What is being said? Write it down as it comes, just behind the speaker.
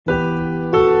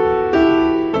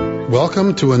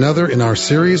Welcome to another in our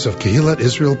series of Kehillat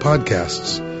Israel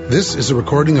podcasts. This is a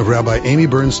recording of Rabbi Amy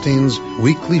Bernstein's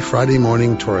weekly Friday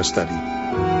morning Torah study.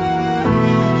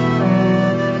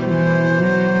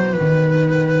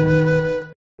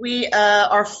 We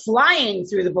are flying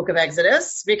through the book of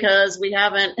Exodus because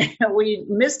we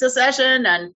missed a session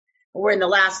and we're in the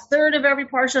last third of every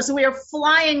parsha. So we are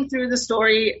flying through the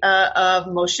story of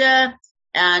Moshe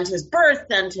and his birth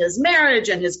and his marriage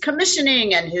and his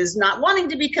commissioning and his not wanting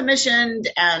to be commissioned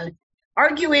and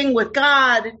arguing with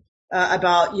God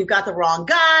about you've got the wrong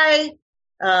guy,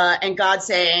 and God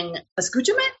saying,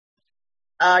 "Escúchame?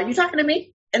 You talking to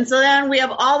me?" And so then we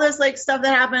have all this stuff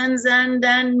that happens, and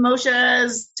then Moshe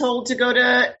is told to go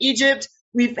to Egypt.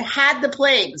 We've had the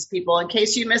plagues, people. In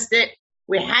case you missed it,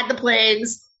 we had the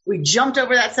plagues. We jumped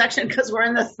over that section because we're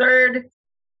in the third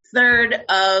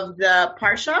of the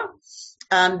parsha.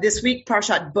 This week,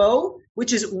 Parshat Bo,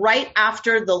 which is right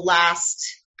after the last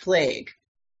plague.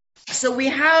 So we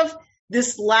have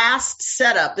this last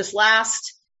setup, this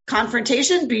last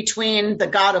confrontation between the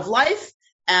God of life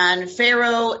and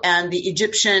Pharaoh and the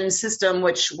Egyptian system,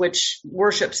 which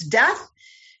worships death.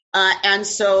 And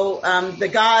so the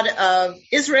God of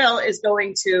Israel is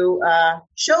going to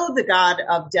show the God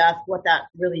of death what that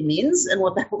really means and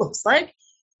what that looks like.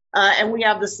 And we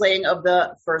have the slaying of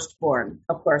the firstborn,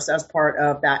 of course, as part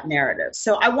of that narrative.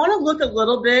 So I want to look a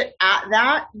little bit at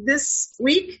that this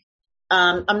week.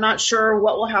 I'm not sure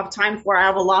what we'll have time for. I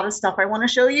have a lot of stuff I want to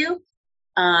show you.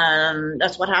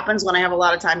 That's what happens when I have a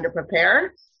lot of time to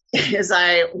prepare, is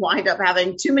I wind up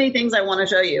having too many things I want to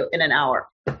show you in an hour.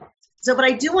 So, but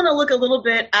I do want to look a little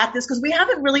bit at this because we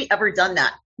haven't really ever done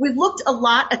that. We've looked a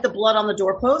lot at the blood on the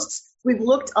doorposts. We've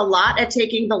looked a lot at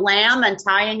taking the lamb and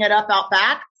tying it up out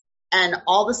back and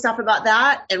all the stuff about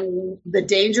that and the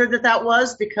danger that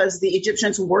was because the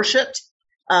Egyptians worshipped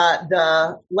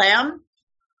the lamb.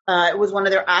 It was one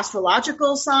of their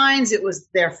astrological signs. It was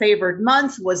their favored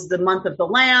month, was the month of the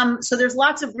lamb. So there's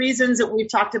lots of reasons that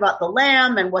we've talked about the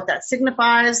lamb and what that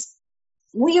signifies.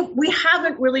 We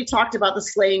haven't really talked about the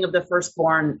slaying of the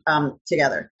firstborn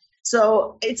together.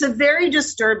 So it's a very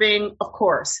disturbing, of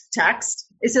course, text.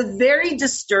 It's a very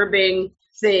disturbing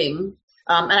thing.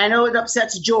 And I know it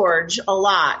upsets George a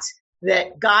lot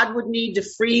that God would need to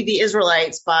free the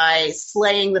Israelites by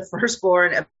slaying the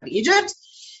firstborn of Egypt.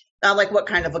 What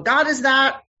kind of a God is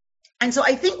that? And so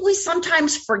I think we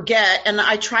sometimes forget, and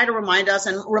I try to remind us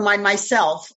and remind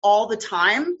myself all the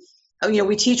time.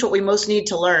 We teach what we most need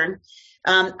to learn.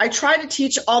 I try to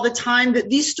teach all the time that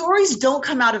these stories don't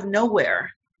come out of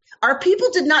nowhere. Our people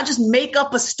did not just make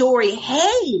up a story.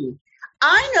 Hey,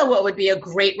 I know what would be a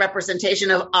great representation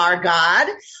of our God.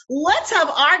 Let's have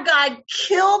our God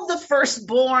kill the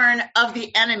firstborn of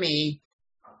the enemy.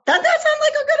 That sounds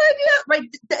like a good idea,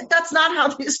 right? That's not how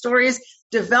these stories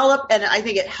develop. And I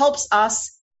think it helps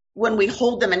us when we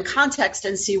hold them in context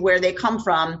and see where they come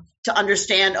from to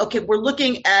understand, okay, we're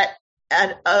looking at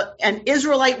an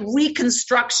Israelite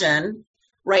reconstruction,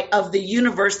 right, of the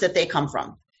universe that they come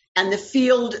from and the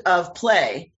field of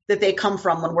play that they come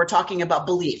from when we're talking about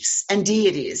beliefs and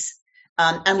deities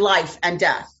and life and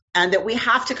death, and that we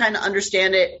have to kind of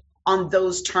understand it on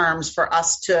those terms for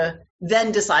us to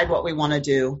then decide what we want to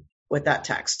do with that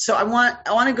text. So I want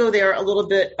to go there a little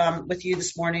bit with you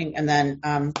this morning, and then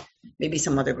maybe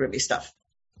some other groovy stuff.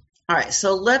 All right,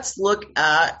 so let's look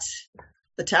at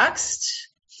the text.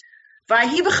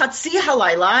 Vahi b'chatzi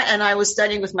halayla, and I was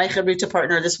studying with my Chavruta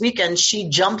partner this week, and she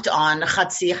jumped on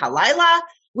chatzi halayla,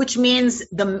 which means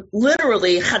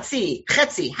literally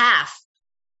chetzi,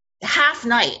 half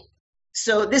night.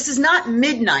 So this is not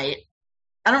midnight.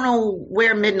 I don't know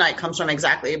where midnight comes from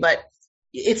exactly, but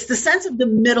it's the sense of the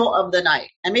middle of the night.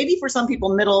 And maybe for some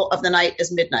people, middle of the night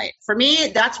is midnight. For me,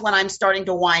 that's when I'm starting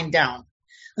to wind down.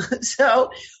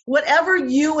 So whatever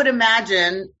you would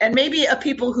imagine, and maybe a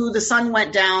people who the sun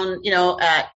went down,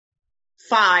 at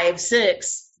 5,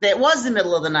 6, that was the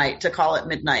middle of the night to call it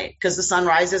midnight, because the sun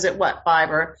rises at 5,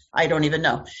 or I don't even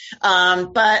know.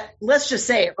 But let's just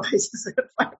say it rises at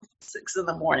 5, 6 in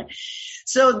the morning.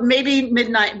 So maybe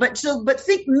midnight, but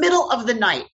think middle of the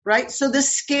night, right? So the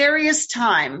scariest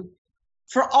time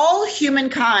for all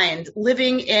humankind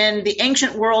living in the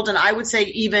ancient world, and I would say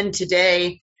even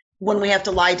today, when we have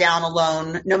to lie down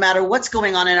alone, no matter what's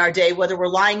going on in our day, whether we're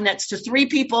lying next to 3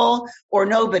 people or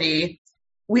nobody,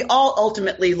 we all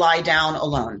ultimately lie down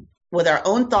alone with our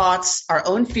own thoughts, our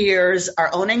own fears,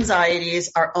 our own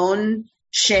anxieties, our own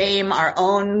shame, our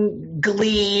own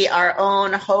glee, our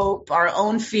own hope, our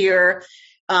own fear.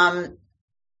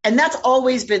 And that's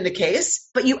always been the case.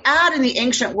 But you add in the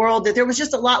ancient world that there was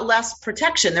just a lot less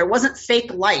protection. There wasn't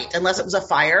fake light unless it was a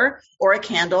fire or a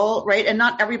candle, right? And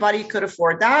not everybody could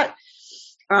afford that.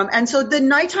 And so the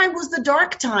nighttime was the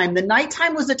dark time. The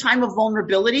nighttime was the time of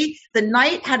vulnerability. The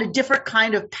night had a different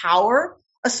kind of power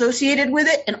associated with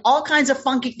it, and all kinds of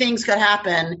funky things could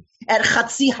happen at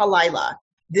Chatzi Halayla,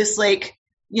 this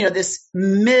this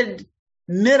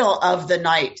middle of the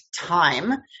night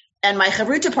time. And my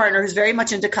Chavruta partner, who's very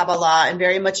much into Kabbalah and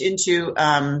very much into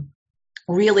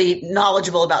really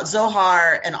knowledgeable about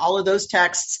Zohar and all of those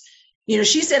texts,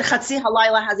 she said Chatzi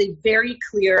Halayla has a very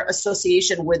clear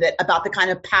association with it about the kind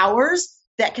of powers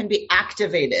that can be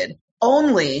activated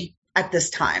only at this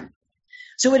time.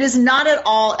 So it is not at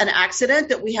all an accident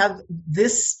that we have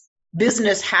this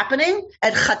business happening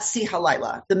at Chatzi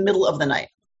Halayla, the middle of the night.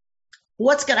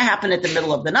 What's going to happen at the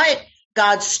middle of the night?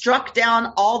 God struck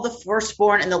down all the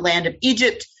firstborn in the land of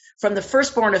Egypt, from the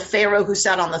firstborn of Pharaoh who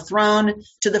sat on the throne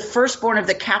to the firstborn of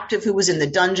the captive who was in the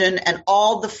dungeon, and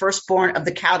all the firstborn of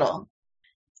the cattle.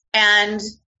 And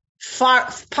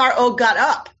Paro got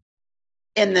up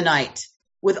in the night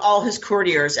with all his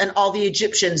courtiers and all the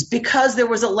Egyptians, because there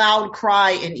was a loud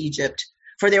cry in Egypt,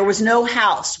 for there was no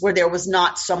house where there was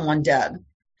not someone dead.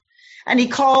 And he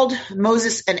called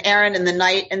Moses and Aaron in the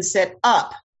night and said,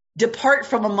 "Up, depart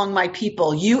from among my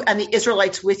people, you and the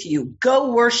Israelites with you.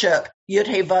 Go worship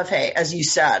Yud-Heh-Vav-Heh, as you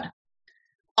said.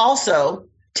 Also,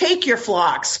 take your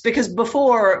flocks," because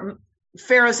before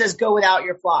Pharaoh says, "Go without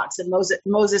your flocks." And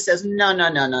Moses says,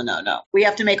 no. We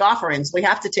have to make offerings. We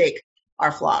have to take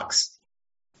our flocks.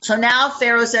 So now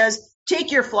Pharaoh says,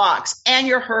 "Take your flocks and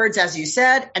your herds, as you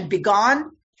said, and be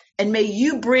gone. And may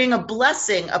you bring a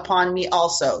blessing upon me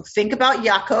also." Think about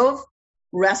Yaakov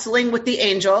wrestling with the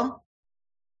angel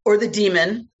or the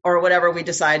demon or whatever we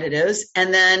decide it is.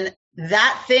 And then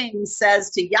that thing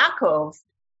says to Yaakov,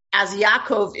 as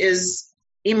Yaakov is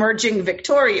emerging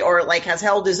victory or like has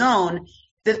held his own,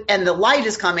 and the light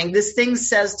is coming, this thing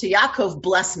says to Yaakov,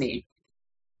 "Bless me."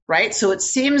 Right? So it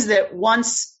seems that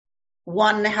once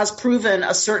one has proven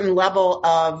a certain level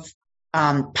of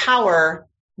power,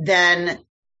 then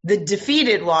the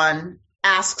defeated one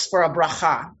asks for a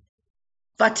bracha.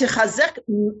 V'tichazek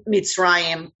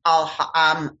Mitzrayim al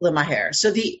ha'am l'maher. So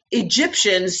the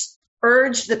Egyptians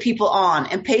urged the people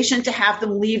on, impatient to have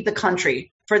them leave the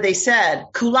country. For they said,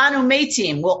 "Kulanu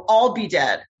meitim," we'll all be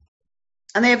dead.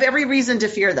 And they have every reason to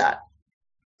fear that.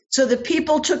 So the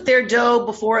people took their dough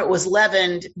before it was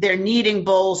leavened, their kneading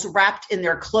bowls wrapped in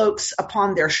their cloaks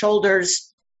upon their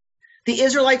shoulders. The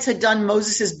Israelites had done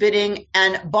Moses' bidding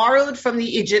and borrowed from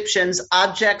the Egyptians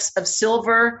objects of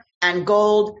silver and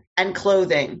gold and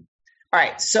clothing. All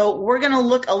right, so we're going to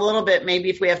look a little bit, maybe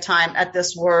if we have time, at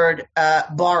this word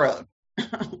borrowed,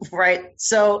 right?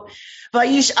 So,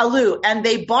 Vayish Alu, and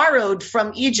they borrowed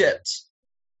from Egypt,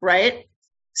 right?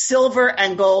 Silver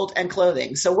and gold and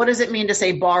clothing. So what does it mean to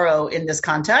say borrow in this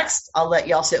context? I'll let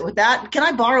y'all sit with that. Can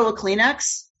I borrow a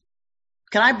Kleenex?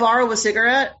 Can I borrow a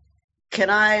cigarette? Can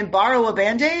I borrow a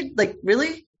Band-Aid? Like,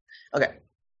 really? Okay.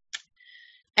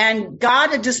 And God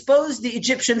had disposed the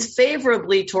Egyptians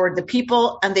favorably toward the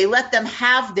people, and they let them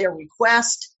have their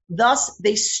request. Thus,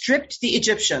 they stripped the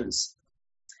Egyptians.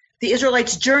 The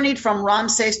Israelites journeyed from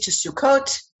Ramses to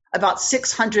Sukkot, about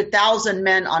 600,000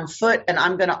 men on foot, and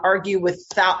I'm going to argue with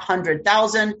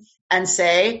 100,000 and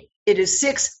say it is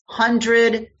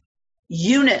 600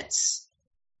 units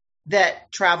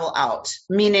that travel out,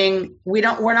 meaning we're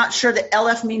not sure that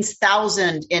Elef means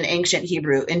 1,000 in ancient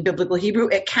Hebrew. In biblical Hebrew,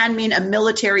 it can mean a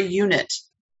military unit.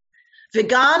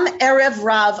 Vigam erev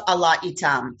rav ala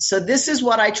itam. So this is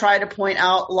what I try to point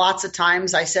out lots of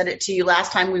times. I said it to you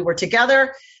last time we were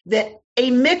together, that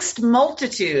a mixed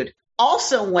multitude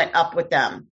also went up with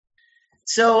them.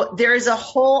 So there is a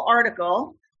whole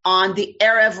article on the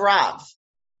erev rav,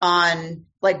 on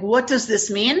like, what does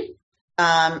this mean?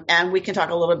 And we can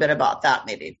talk a little bit about that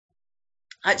maybe.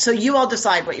 So you all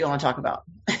decide what you want to talk about.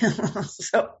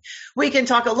 So we can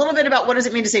talk a little bit about what does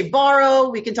it mean to say borrow.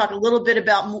 We can talk a little bit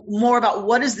about more about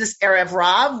what is this erev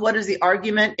rav? What is the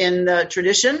argument in the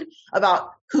tradition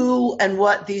about who and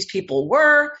what these people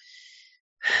were?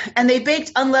 And they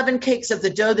baked unleavened cakes of the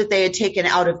dough that they had taken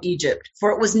out of Egypt,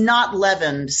 for it was not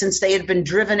leavened, since they had been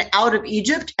driven out of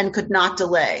Egypt and could not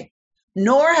delay.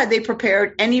 Nor had they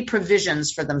prepared any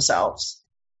provisions for themselves.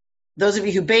 Those of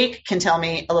you who bake can tell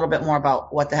me a little bit more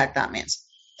about what the heck that means.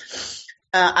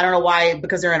 I don't know why,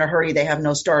 because they're in a hurry, they have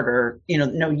no starter,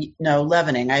 no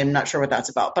leavening. I'm not sure what that's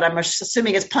about, but I'm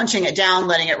assuming it's punching it down,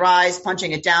 letting it rise,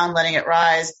 punching it down, letting it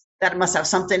rise. That must have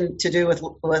something to do with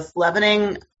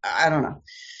leavening. I don't know.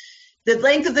 The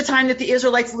length of the time that the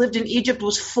Israelites lived in Egypt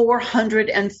was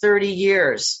 430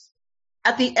 years.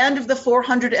 At the end of the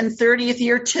 430th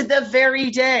year, to the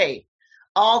very day,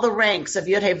 all the ranks of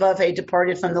Yud-Heh-Vav-Heh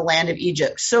departed from the land of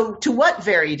Egypt. So to what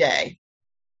very day?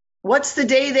 What's the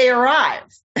day they arrive?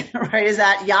 Right? Is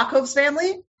that Yaakov's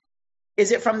family?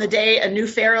 Is it from the day a new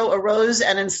Pharaoh arose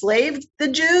and enslaved the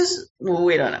Jews?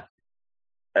 We don't know.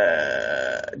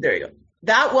 There you go.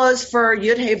 That was for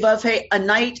Yud-Heh-Vav-Heh a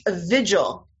night of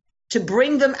vigil to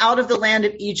bring them out of the land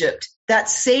of Egypt. That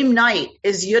same night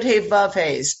is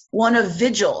Yud-Heh-Vav-Heh's, one of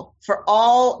vigil for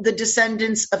all the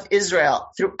descendants of Israel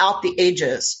throughout the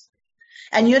ages.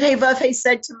 And Yud-Heh-Vav-Heh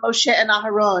said to Moshe and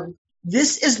Aharon,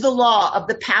 this is the law of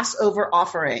the Passover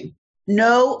offering.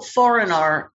 No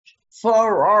foreigner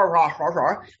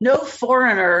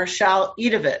shall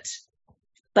eat of it.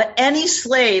 But any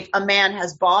slave a man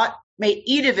has bought may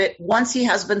eat of it once he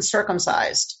has been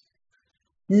circumcised.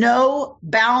 No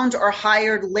bound or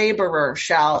hired laborer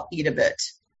shall eat of it.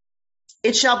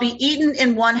 It shall be eaten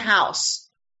in one house.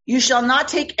 You shall not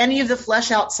take any of the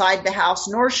flesh outside the house,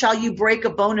 nor shall you break a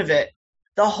bone of it.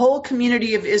 The whole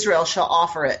community of Israel shall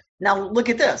offer it. Now look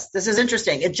at this. This is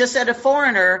interesting. It just said a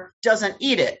foreigner doesn't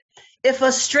eat it. If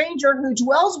a stranger who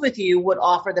dwells with you would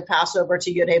offer the Passover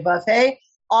to Yud-Heh-Vav-Heh,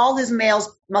 all his males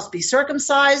must be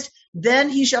circumcised, then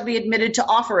he shall be admitted to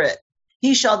offer it.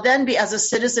 He shall then be as a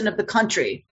citizen of the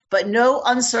country, but no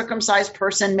uncircumcised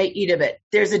person may eat of it.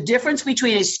 There's a difference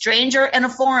between a stranger and a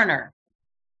foreigner.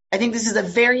 I think this is a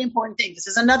very important thing. This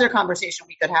is another conversation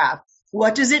we could have.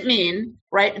 What does it mean,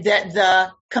 right, that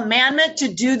the commandment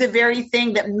to do the very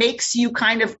thing that makes you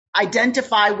kind of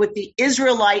identify with the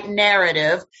Israelite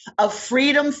narrative of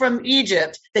freedom from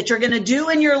Egypt that you're going to do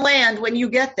in your land when you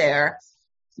get there?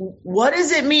 What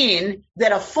does it mean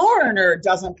that a foreigner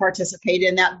doesn't participate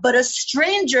in that, but a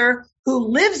stranger who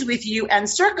lives with you and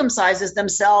circumcises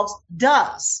themselves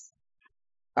does?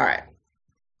 All right.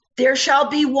 There shall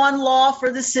be one law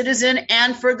for the citizen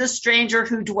and for the stranger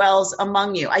who dwells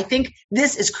among you. I think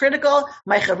this is critical.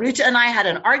 My Chavruta and I had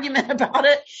an argument about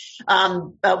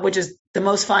it, which is the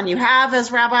most fun you have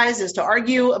as rabbis, is to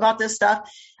argue about this stuff.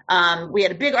 We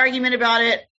had a big argument about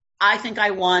it. I think I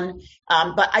won.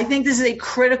 But I think this is a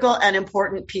critical and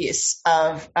important piece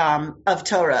of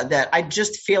Torah that I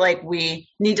just feel like we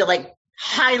need to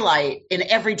highlight in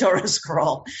every Torah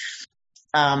scroll.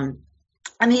 And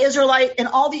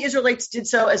all the Israelites did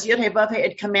so as Yud-Heh-Vav-Heh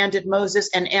had commanded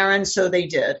Moses and Aaron, so they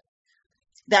did.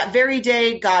 That very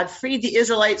day, God freed the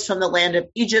Israelites from the land of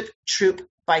Egypt, troop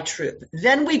by troop.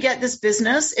 Then we get this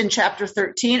business in chapter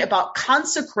 13 about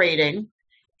consecrating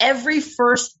every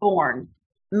firstborn,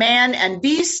 man and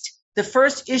beast. The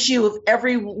first issue of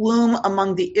every womb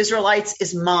among the Israelites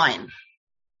is mine.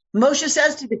 Moshe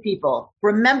says to the people,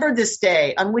 remember this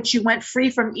day on which you went free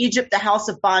from Egypt, the house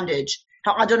of bondage,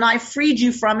 how Adonai freed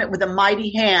you from it with a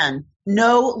mighty hand.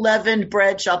 No leavened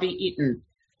bread shall be eaten.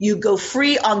 You go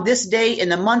free on this day in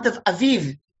the month of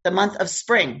Aviv, the month of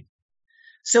spring.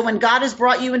 So when God has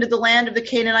brought you into the land of the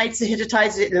Canaanites, the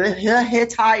Hittites,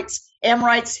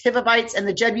 Amorites, Hivites, and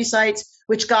the Jebusites,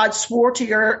 which God swore to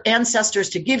your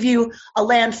ancestors to give you, a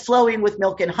land flowing with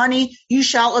milk and honey, you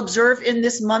shall observe in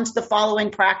this month the following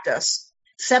practice.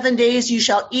 7 days you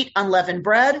shall eat unleavened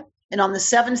bread, and on the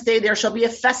 7th day there shall be a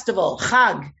festival,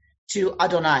 Chag, to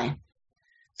Adonai.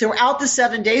 Throughout the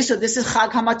 7 days, so this is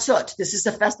Chag HaMatzot, this is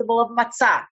the festival of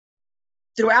Matzah.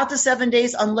 Throughout the 7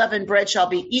 days, unleavened bread shall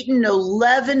be eaten. No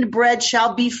leavened bread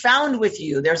shall be found with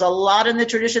you. There's a lot in the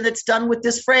tradition that's done with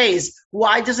this phrase.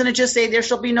 Why doesn't it just say there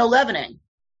shall be no leavening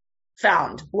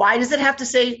found? Why does it have to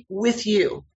say with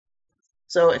you?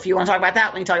 So if you want to talk about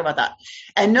that, we can talk about that.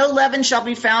 And no leaven shall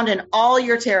be found in all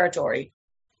your territory.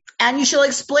 And you shall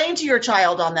explain to your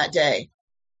child on that day.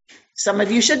 Some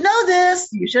of you should know this.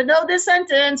 You should know this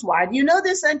sentence. Why do you know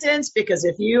this sentence? Because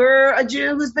if you're a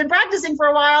Jew who's been practicing for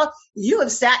a while, you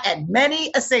have sat at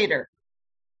many a Seder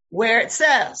where it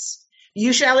says,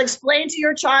 you shall explain to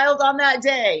your child on that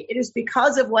day, it is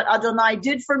because of what Adonai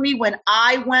did for me when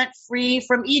I went free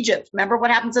from Egypt. Remember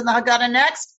what happens in the Haggadah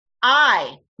next?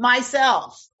 I,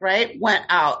 myself, right, went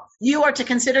out. You are to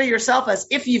consider yourself as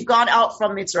if you've gone out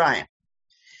from Mitzrayim.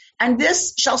 And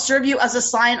this shall serve you as a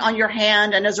sign on your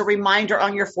hand and as a reminder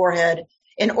on your forehead,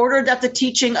 in order that the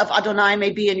teaching of Adonai may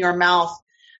be in your mouth,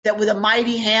 that with a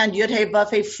mighty hand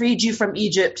Yud-Heh-Vav-Heh freed you from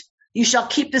Egypt. You shall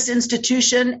keep this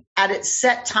institution at its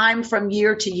set time from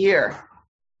year to year.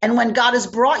 And when God has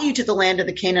brought you to the land of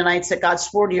the Canaanites that God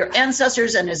swore to your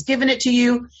ancestors and has given it to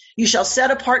you, you shall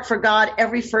set apart for God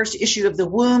every first issue of the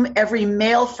womb, every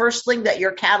male firstling that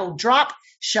your cattle drop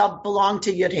shall belong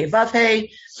to Yud-Heh-Vav-Heh.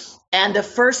 and the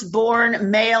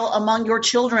firstborn male among your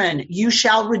children, you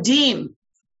shall redeem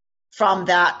from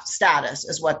that status,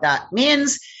 is what that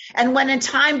means. And when in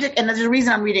time to, and there's a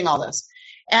reason I'm reading all this.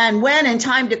 And when in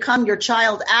time to come your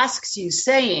child asks you,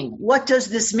 saying, what does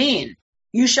this mean?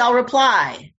 You shall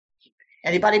reply.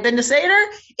 Anybody been to Seder?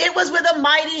 It was with a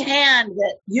mighty hand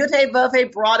that Yud-Heh-Vav-Heh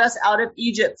brought us out of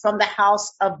Egypt from the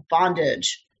house of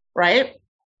bondage, right?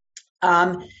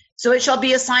 So it shall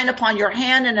be a sign upon your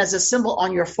hand and as a symbol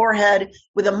on your forehead.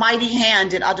 With a mighty hand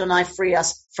did Adonai free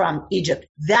us from Egypt.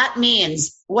 That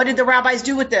means, what did the rabbis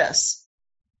do with this?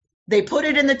 They put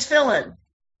it in the tefillin.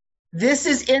 This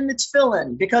is in the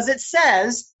tefillin because it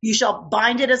says, you shall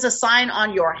bind it as a sign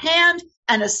on your hand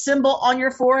and a symbol on your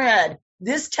forehead.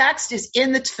 This text is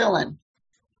in the tefillin.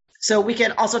 So we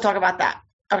can also talk about that.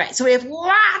 Okay, so we have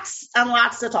lots and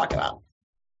lots to talk about.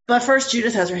 But first,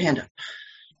 Judith has her hand up.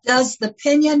 Does the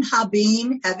Pinyan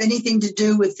Habin have anything to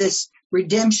do with this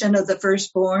redemption of the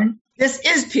firstborn? This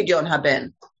is Pidyon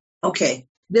Haben. Okay.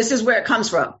 This is where it comes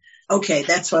from. Okay,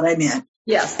 that's what I meant.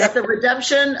 Yes, that the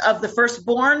redemption of the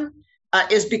firstborn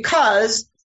is because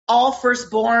all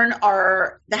firstborn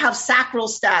they have sacral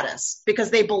status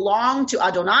because they belong to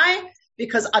Adonai,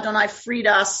 because Adonai freed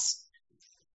us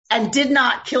and did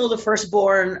not kill the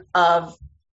firstborn of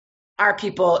our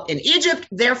people in Egypt.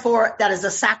 Therefore, that is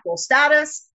a sacral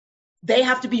status. They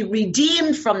have to be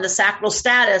redeemed from the sacral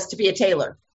status to be a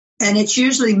tailor. And it's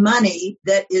usually money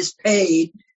that is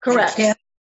paid. Correct.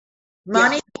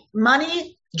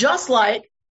 Money, just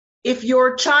like if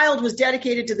your child was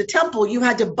dedicated to the temple, you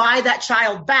had to buy that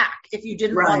child back if you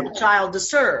didn't want the child to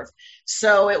serve.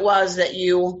 So it was that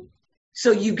you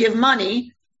give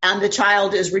money and the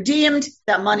child is redeemed.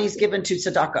 That money is given to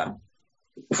tzedakah.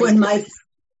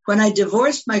 When I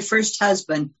divorced my first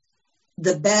husband,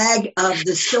 the bag of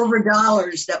the silver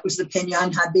dollars that was the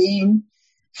Pinyan Habin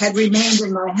had remained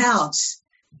in my house.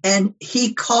 And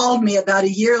he called me about a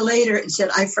year later and said,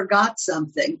 I forgot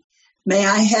something. May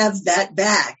I have that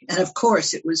back? And of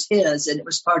course it was his, and it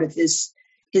was part of his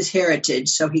heritage.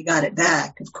 So he got it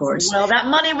back, of course. Well, that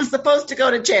money was supposed to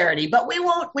go to charity, but we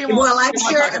won't. Well,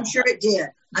 I'm sure it did.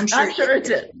 I'm sure it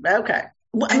did. Okay.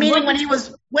 Meaning when he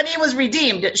was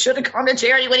redeemed, it should have gone to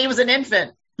charity when he was an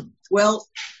infant. Well,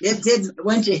 it did.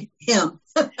 Went to him.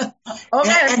 Okay.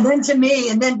 And then to me,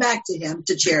 and then back to him,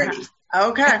 to charity.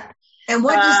 Okay. And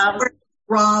what does the word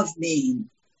Rav mean?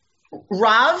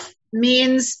 Rav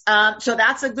means, so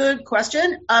that's a good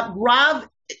question. Rav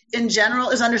in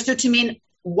general is understood to mean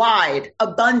wide,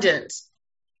 abundant.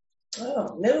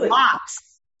 Oh, no.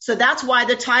 Lots. So that's why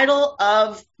the title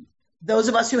of those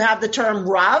of us who have the term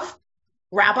Rav,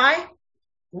 Rabbi,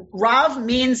 Rav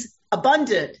means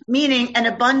abundant, meaning an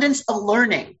abundance of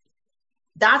learning.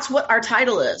 That's what our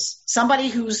title is. Somebody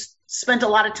who's spent a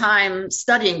lot of time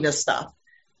studying this stuff.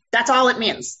 That's all it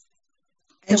means.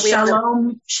 And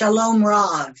Shalom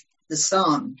Rav, the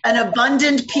song. An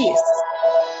abundant peace,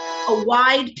 a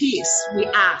wide peace we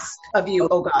ask of you,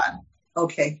 O God.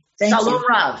 Okay, thank you. Shalom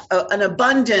Rav, an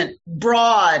abundant,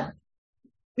 broad,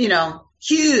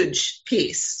 huge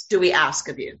peace do we ask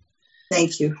of you.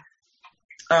 Thank you.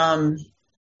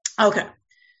 Okay.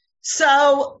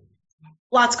 So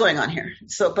lots going on here.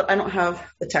 But I don't have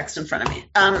the text in front of me.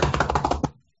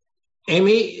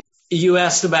 Amy, you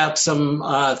asked about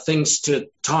some things to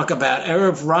talk about.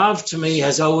 Erev Rav to me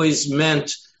has always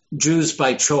meant Jews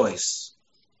by choice.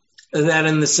 That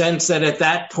in the sense that at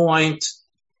that point,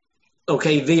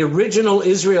 the original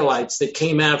Israelites that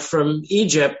came out from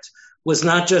Egypt was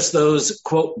not just those,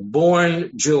 quote,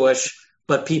 born Jewish,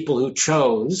 but people who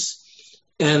chose.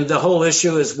 And the whole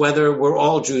issue is whether we're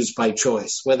all Jews by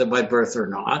choice, whether by birth or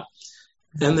not.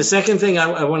 And the second thing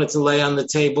I wanted to lay on the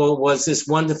table was this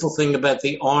wonderful thing about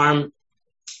the arm,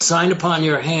 sign upon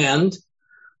your hand,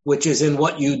 which is in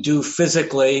what you do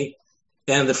physically,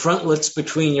 and the frontlets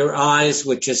between your eyes,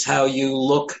 which is how you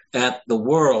look at the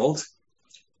world,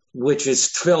 which is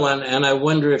tefillin. And I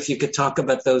wonder if you could talk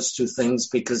about those two things,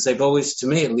 because they've always, to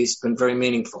me at least, been very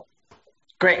meaningful.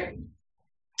 Great.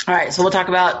 All right, so we'll talk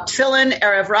about tefillin,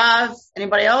 Erev Rav.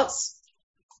 Anybody else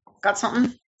got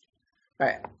something? All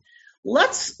right.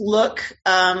 Let's look,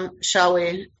 shall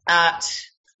we, because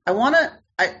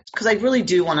I really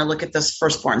do want to look at this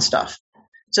firstborn stuff.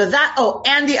 So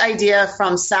and the idea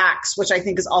from Sachs, which I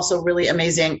think is also really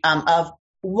amazing, of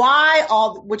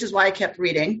which is why I kept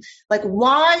reading, like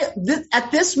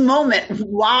at this moment,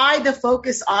 why the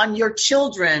focus on your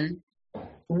children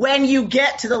when you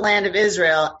get to the land of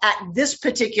Israel at this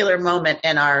particular moment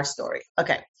in our story.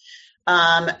 Okay.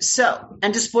 And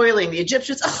just spoiling the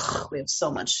Egyptians. We have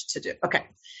so much to do. Okay.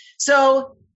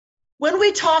 So when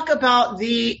we talk about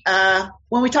the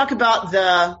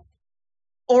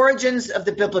origins of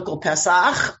the biblical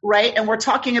Pesach, right? And we're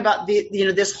talking about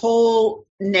this whole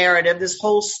narrative, this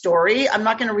whole story. I'm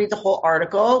not going to read the whole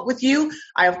article with you.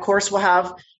 I, of course, will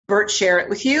have Bert share it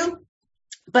with you.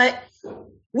 But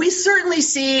we certainly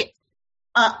see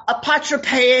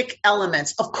apotropaic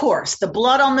elements, of course, the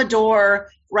blood on the door,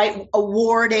 right? A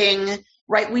warding,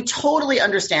 right? We totally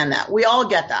understand that. We all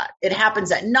get that. It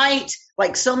happens at night,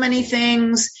 like so many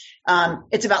things.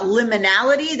 It's about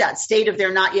liminality, that state of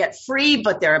they're not yet free,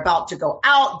 but they're about to go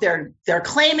out. They're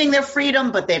claiming their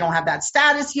freedom, but they don't have that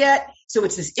status yet. So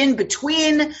it's this in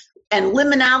between, and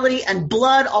liminality and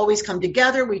blood always come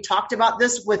together. We talked about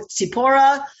this with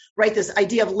Tzipora, right? This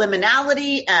idea of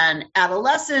liminality and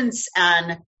adolescence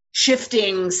and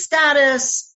shifting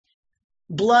status.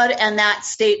 Blood and that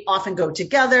state often go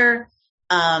together.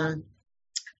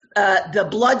 The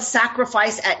blood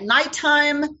sacrifice at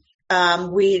nighttime.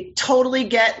 We totally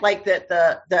get like that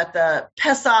the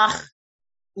Pesach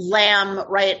lamb,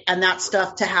 right, and that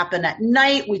stuff to happen at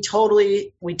night. We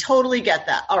totally get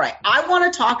that. All right, I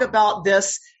want to talk about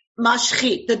this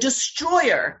mashchit, the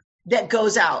destroyer that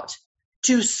goes out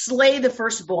to slay the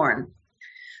firstborn.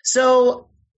 So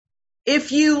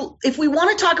if we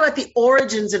want to talk about the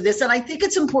origins of this, and I think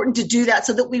it's important to do that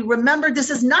so that we remember this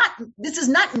is not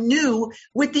new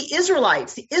with the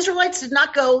Israelites. The Israelites did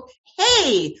not go,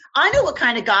 hey, I know what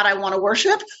kind of God I want to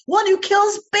worship, one who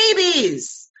kills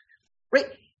babies, right?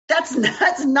 That's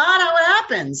not how it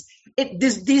happens.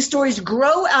 These stories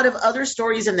grow out of other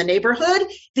stories in the neighborhood.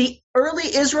 The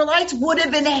early Israelites would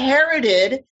have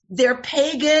inherited their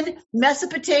pagan,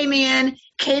 Mesopotamian,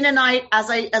 Canaanite,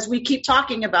 as we keep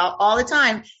talking about all the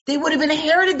time, they would have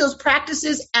inherited those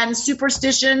practices and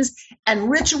superstitions and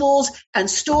rituals and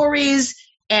stories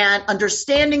and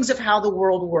understandings of how the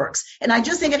world works. And I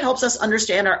just think it helps us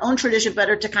understand our own tradition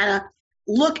better to kind of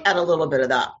look at a little bit of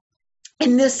that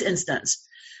in this instance.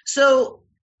 So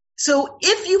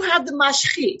if you have the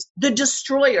mashchit, the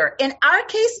destroyer, in our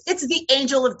case, it's the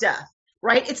angel of death.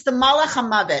 Right? It's the Malach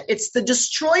HaMavet. It's the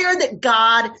destroyer that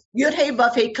God,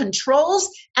 Yud-Heh-Vav-Heh,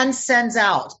 controls and sends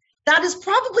out. That is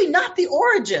probably not the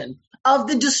origin of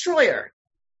the destroyer.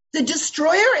 The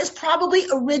destroyer is probably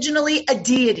originally a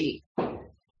deity,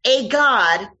 a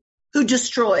God who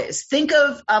destroys. Think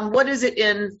of, what is it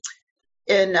in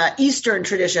Eastern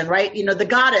tradition, right? You know, the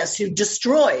goddess who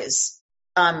destroys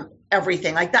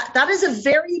everything like that. That is a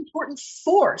very important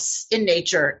force in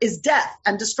nature, is death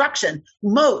and destruction.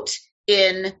 Mot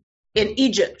in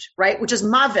Egypt, right? Which is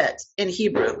Mavet in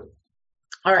Hebrew.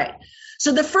 All right.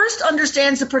 So the first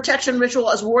understands the protection ritual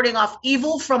as warding off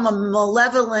evil from a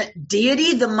malevolent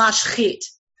deity, the mashchit.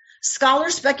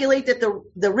 Scholars speculate that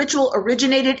the ritual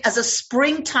originated as a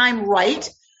springtime rite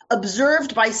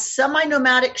observed by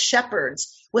semi-nomadic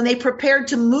shepherds when they prepared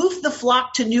to move the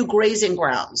flock to new grazing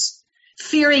grounds.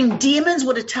 Fearing demons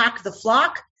would attack the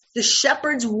flock, the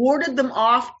shepherds warded them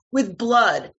off with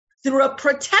blood through a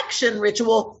protection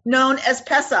ritual known as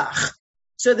Pesach.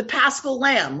 So the Paschal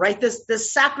lamb, right?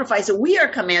 This sacrifice that we are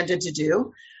commanded to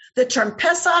do. The term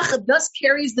Pesach thus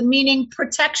carries the meaning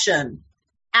protection,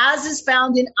 as is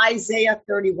found in Isaiah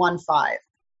 31:5.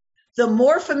 The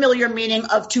more familiar meaning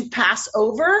of to pass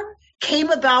over came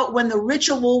about when the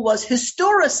ritual was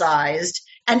historicized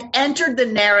and entered the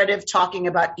narrative talking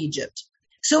about Egypt.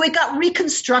 So it got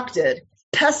reconstructed.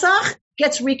 Pesach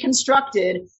gets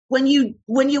reconstructed when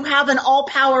you have an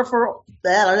all-powerful,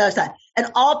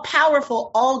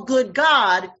 all good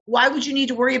God. Why would you need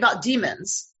to worry about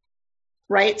demons,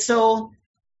 right? So,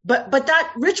 but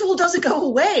that ritual doesn't go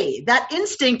away. That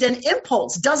instinct and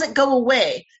impulse doesn't go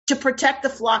away to protect the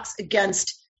flocks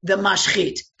against the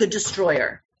mashchit, the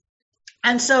destroyer.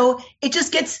 And so it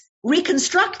just gets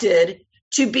reconstructed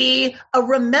to be a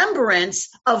remembrance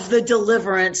of the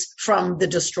deliverance from the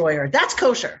destroyer. That's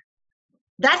kosher.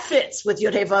 That fits with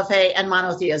Yud-Heh-Vav-Heh and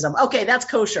monotheism. Okay, that's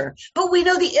kosher. But we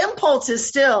know the impulse is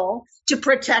still to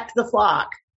protect the flock,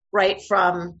 right,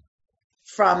 from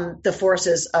the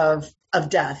forces of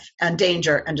death and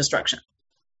danger and destruction.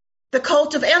 The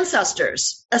cult of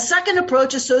ancestors. A second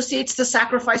approach associates the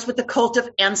sacrifice with the cult of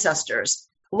ancestors.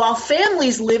 While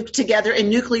families lived together in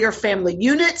nuclear family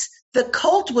units, the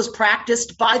cult was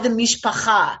practiced by the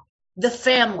mishpacha, the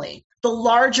family, the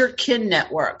larger kin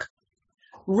network.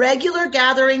 Regular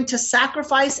gathering to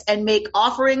sacrifice and make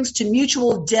offerings to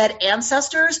mutual dead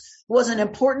ancestors was an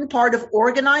important part of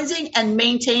organizing and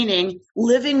maintaining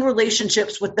living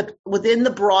relationships within the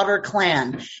broader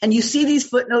clan. And you see these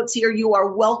footnotes here. You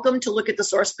are welcome to look at the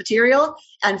source material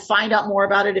and find out more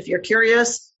about it if you're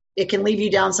curious. It can lead you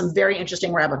down some very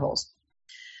interesting rabbit holes.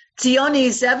 Tzioni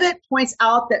Zevit points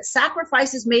out that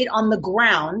sacrifices made on the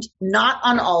ground, not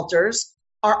on altars,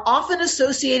 are often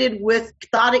associated with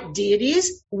Chthonic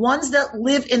deities, ones that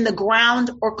live in the ground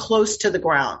or close to the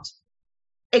ground.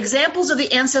 Examples of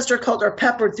the ancestor cult are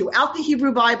peppered throughout the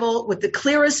Hebrew Bible, with the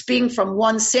clearest being from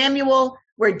 1 Samuel,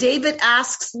 where David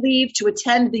asks leave to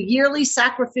attend the yearly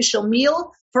sacrificial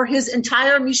meal for his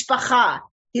entire mishpacha,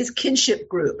 his kinship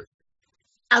group.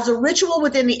 As a ritual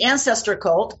within the ancestor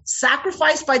cult,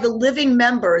 sacrifice by the living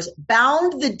members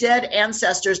bound the dead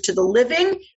ancestors to the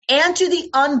living and to the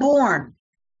unborn.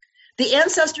 The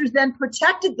ancestors then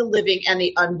protected the living and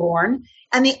the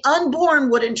unborn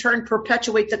would in turn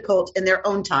perpetuate the cult in their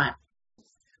own time.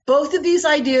 Both of these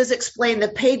ideas explain the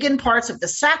pagan parts of the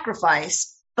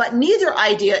sacrifice, but neither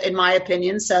idea, in my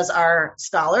opinion, says our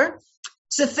scholar,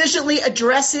 sufficiently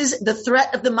addresses the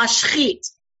threat of the mashchit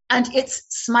and its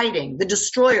smiting, the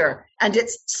destroyer and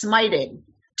its smiting.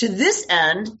 To this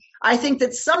end, I think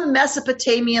that some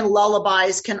Mesopotamian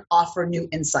lullabies can offer new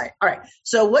insight. All right,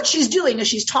 so what she's doing is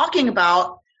she's talking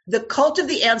about the cult of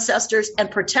the ancestors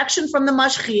and protection from the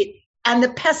mashchit and the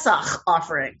Pesach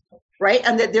offering, right?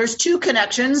 And that there's two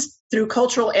connections through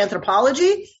cultural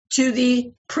anthropology to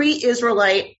the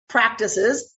pre-Israelite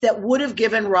practices that would have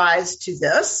given rise to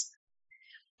this.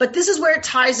 But this is where it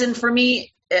ties in for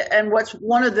me, and what's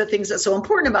one of the things that's so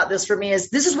important about this for me is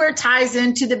this is where it ties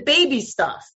into the baby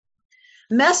stuff.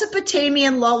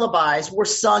 Mesopotamian lullabies were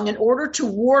sung in order to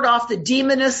ward off the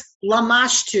demoness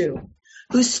Lamashtu,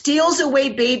 who steals away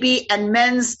baby and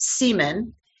men's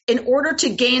semen in order to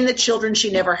gain the children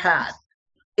she never had.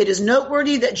 It is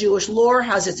noteworthy that Jewish lore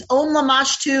has its own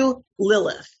Lamashtu,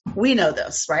 Lilith. We know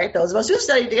this, right? Those of us who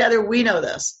studied together, we know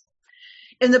this.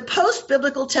 In the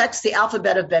post-biblical text, the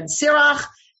alphabet of Ben Sirach,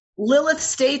 Lilith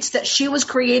states that she was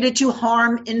created to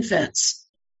harm infants.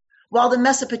 While the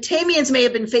Mesopotamians may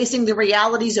have been facing the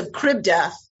realities of crib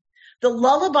death, the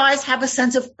lullabies have a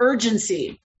sense of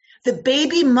urgency. The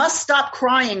baby must stop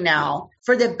crying now,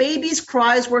 for the baby's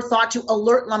cries were thought to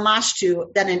alert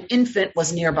Lamashtu that an infant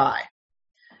was nearby.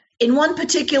 In one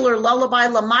particular lullaby,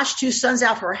 Lamashtu sends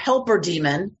out her helper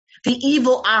demon, the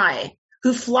evil eye,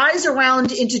 who flies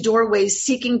around into doorways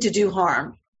seeking to do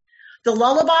harm. The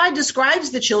lullaby describes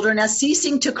the children as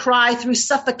ceasing to cry through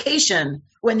suffocation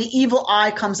when the evil eye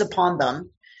comes upon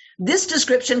them. This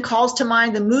description calls to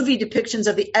mind the movie depictions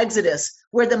of the Exodus,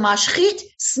 where the mashchit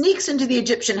sneaks into the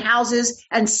Egyptian houses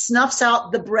and snuffs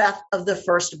out the breath of the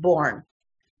firstborn.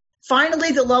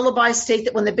 Finally, the lullabies state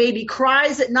that when the baby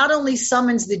cries, it not only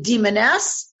summons the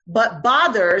demoness, but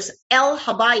bothers El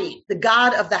Habayit, the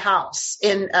god of the house,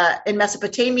 in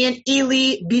Mesopotamian,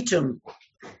 Eli Bitum.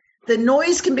 The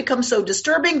noise can become so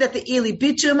disturbing that the Eli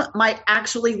Bitum might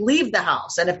actually leave the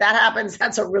house. And if that happens,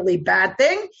 that's a really bad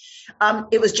thing.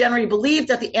 It was generally believed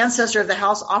that the ancestor of the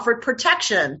house offered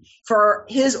protection for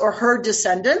his or her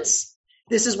descendants.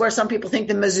 This is where some people think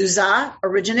the mezuzah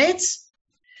originates.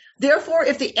 Therefore,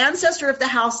 if the ancestor of the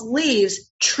house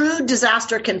leaves, true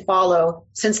disaster can follow,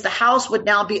 since the house would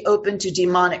now be open to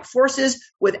demonic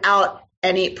forces without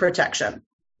any protection.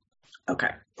 Okay.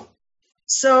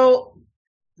 So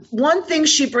one thing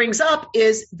she brings up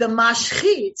is the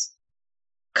mashchit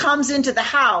comes into the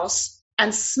house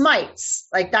and smites.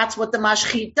 Like that's what the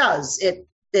mashchit does.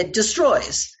 It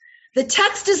destroys. The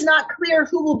text is not clear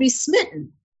who will be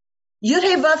smitten.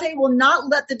 Yud-Heh-Vav-Heh will not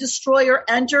let the destroyer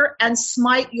enter and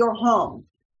smite your home.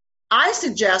 I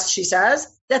suggest, she says,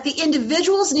 that the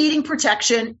individuals needing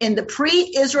protection in the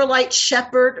pre-Israelite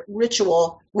shepherd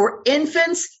ritual were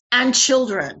infants and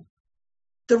children.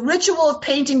 The ritual of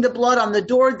painting the blood on the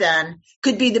door, then,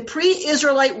 could be the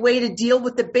pre-Israelite way to deal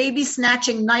with the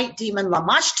baby-snatching night demon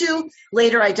Lamashtu,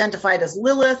 later identified as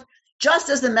Lilith, just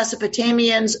as the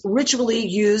Mesopotamians ritually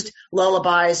used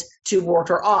lullabies to ward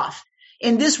her off.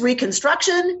 In this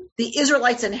reconstruction, the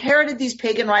Israelites inherited these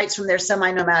pagan rites from their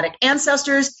semi-nomadic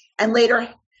ancestors and later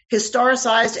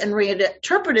historicized and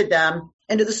reinterpreted them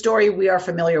into the story we are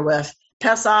familiar with.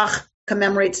 Pesach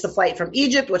commemorates the flight from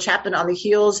Egypt, which happened on the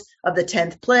heels of the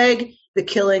 10th plague, the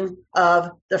killing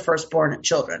of the firstborn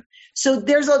children. So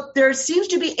there seems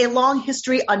to be a long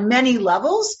history on many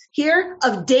levels here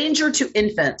of danger to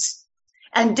infants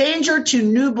and danger to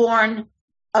newborn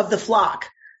of the flock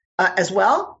as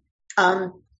well.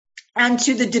 And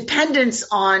to the dependence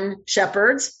on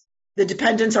shepherds. The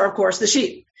dependents are, of course, the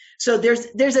sheep. So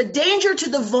there's a danger to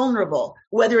the vulnerable,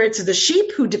 whether it's the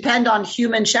sheep who depend on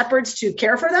human shepherds to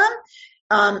care for them,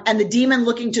 and the demon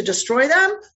looking to destroy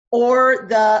them, or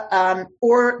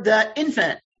the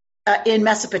infant in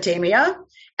Mesopotamia.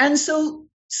 And so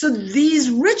these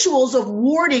rituals of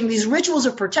warding, these rituals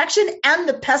of protection, and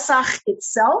the Pesach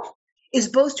itself is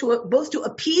both to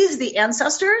appease the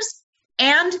ancestors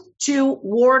and to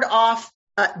ward off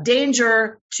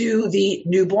danger to the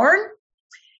newborn.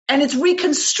 And it's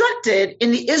reconstructed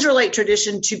in the Israelite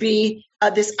tradition to be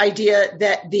this idea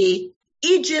that the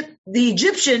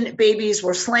Egyptian babies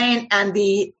were slain and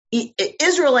the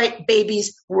Israelite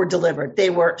babies were delivered. They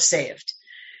were saved.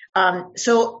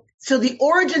 So the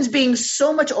origins being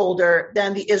so much older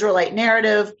than the Israelite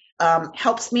narrative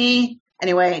helps me,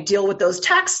 anyway, deal with those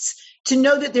texts to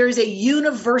know that there is a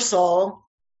universal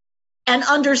and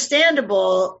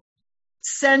understandable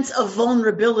sense of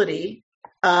vulnerability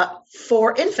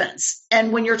for infants.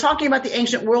 And when you're talking about the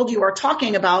ancient world, you are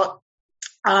talking about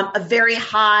a very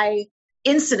high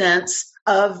incidence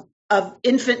of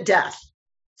infant death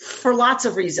for lots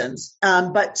of reasons,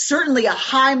 but certainly a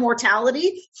high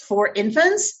mortality for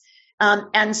infants.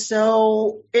 And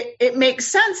so it makes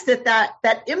sense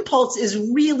that impulse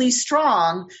is really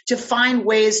strong to find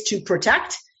ways to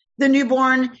protect the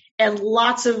newborn, and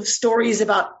lots of stories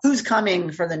about who's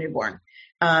coming for the newborn.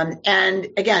 And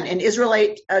again, in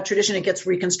Israelite tradition, it gets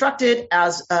reconstructed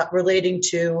as relating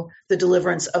to the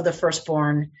deliverance of the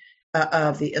firstborn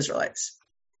of the Israelites.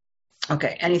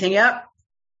 Okay, anything yet?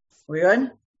 We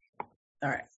good?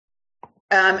 All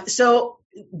right. So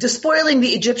despoiling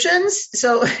the Egyptians.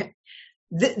 So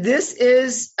this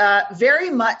is very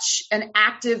much an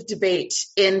active debate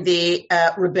in the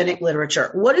rabbinic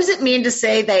literature. What does it mean to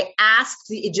say they asked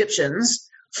the Egyptians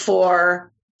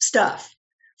for stuff,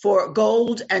 for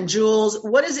gold and jewels?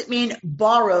 What does it mean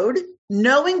borrowed,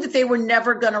 knowing that they were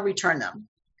never going to return them?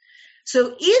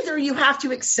 So either you have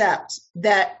to accept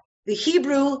that the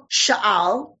Hebrew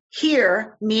sha'al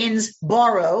here means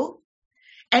borrow,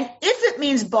 and if it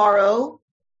means borrow,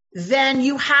 then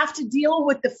you have to deal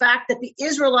with the fact that the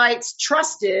Israelites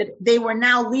trusted they were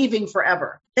now leaving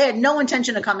forever. They had no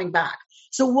intention of coming back.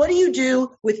 So what do you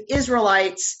do with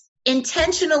Israelites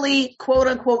intentionally, quote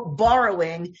unquote,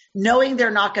 borrowing, knowing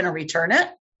they're not going to return it?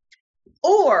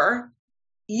 Or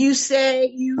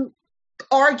you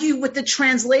argue with the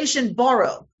translation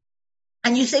borrow,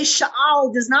 and you say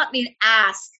sha'al does not mean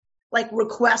ask, like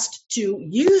request to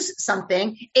use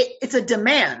something. It's a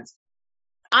demand.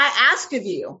 I ask of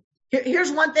you.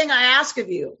 Here's one thing I ask of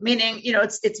you, meaning,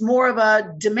 it's more of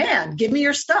a demand. Give me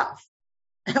your stuff.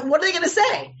 What are they going to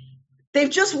say? They've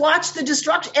just watched the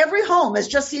destruction. Every home has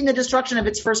just seen the destruction of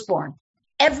its firstborn.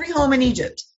 Every home in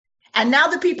Egypt. And now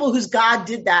the people whose God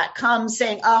did that come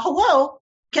saying, hello,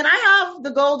 can I have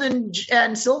the gold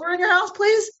and silver in your house,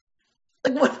 please?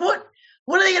 Like,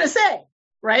 what are they going to say?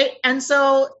 Right. And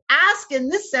so ask in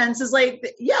this sense is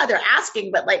like, yeah, they're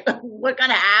asking, but like, what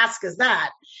kind of ask is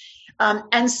that?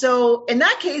 And so in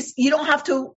that case, you don't have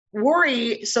to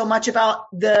worry so much about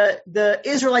the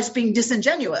Israelites being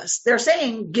disingenuous. They're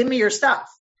saying, give me your stuff.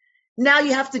 Now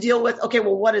you have to deal with, okay,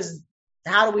 well,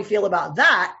 how do we feel about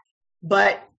that?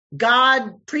 But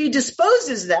God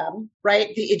predisposes them, right,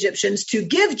 the Egyptians, to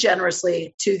give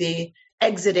generously to the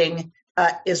exiting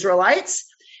Israelites.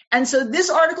 And so this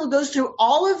article goes through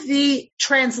all of the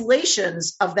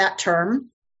translations of that term,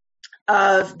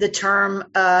 of the term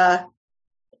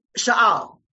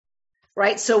sha'al,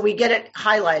 right? So we get it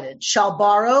highlighted. Shall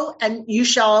borrow, and you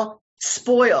shall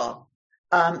spoil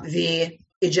the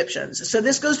Egyptians. So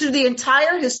this goes through the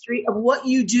entire history of what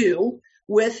you do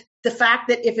with the fact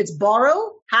that if it's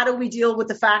borrow, how do we deal with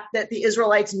the fact that the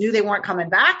Israelites knew they weren't coming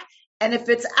back? And if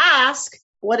it's ask,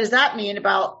 what does that mean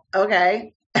about,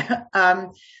 okay,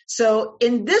 so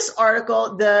in this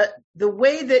article, the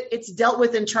way that it's dealt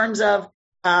with in terms of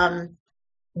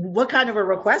what kind of a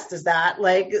request is that?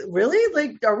 Like, really?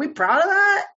 Like, are we proud of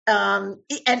that?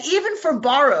 And even for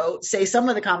borrow, say some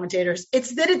of the commentators,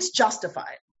 it's that it's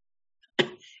justified.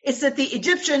 It's that the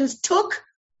Egyptians took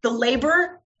the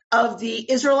labor of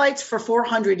the Israelites for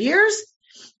 400 years,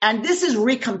 and this is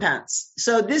recompense.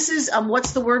 So this is,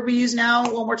 what's the word we use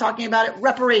now when we're talking about it?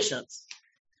 Reparations.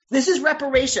 This is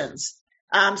reparations.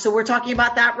 So we're talking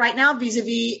about that right now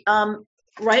vis-a-vis,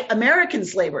 American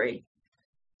slavery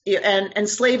and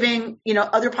enslaving,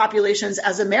 other populations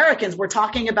as Americans. We're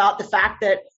talking about the fact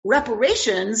that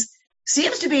reparations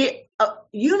seems to be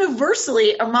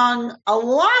universally among a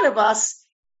lot of us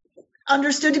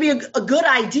understood to be a good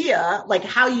idea. Like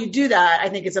how you do that, I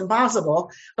think it's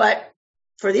impossible. But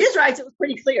for the Israelites, it was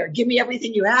pretty clear. Give me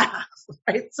everything you have,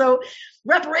 right? So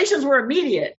reparations were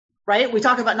immediate. Right? We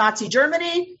talk about Nazi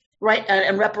Germany, right?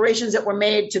 And reparations that were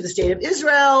made to the state of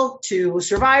Israel, to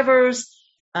survivors.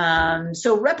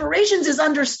 So reparations is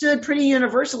understood pretty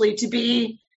universally to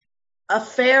be a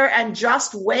fair and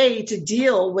just way to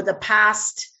deal with a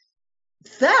past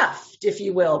theft, if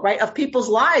you will, right? Of people's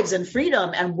lives and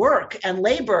freedom and work and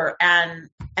labor and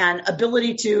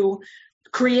ability to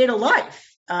create a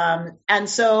life. And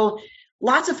so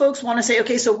lots of folks want to say,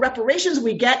 okay, so reparations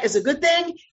we get is a good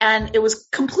thing. And it was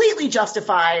completely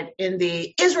justified in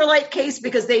the Israelite case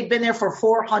because they'd been there for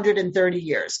 430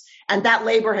 years. And that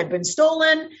labor had been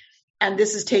stolen. And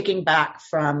this is taking back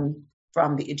from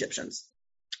the Egyptians.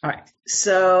 All right.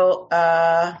 So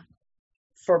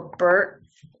for Bert,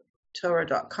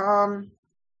 Torah.com,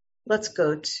 let's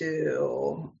go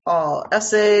to all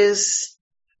essays.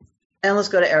 And let's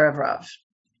go to Erev Rav.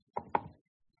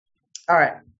 All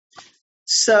right.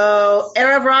 So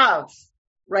Erev Rav,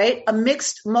 right? A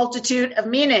mixed multitude of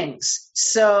meanings.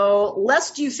 So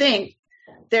lest you think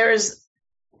there's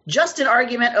just an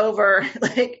argument over,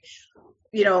 like,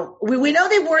 you know, we know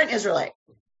they weren't Israelite.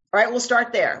 All right, we'll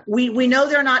start there. We know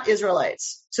they're not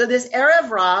Israelites. So this Erev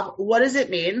Rav, what does it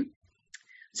mean?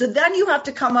 So then you have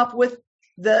to come up with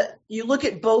you look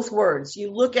at both words.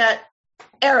 You look at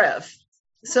Erev.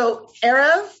 So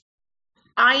Erev,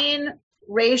 Ayin,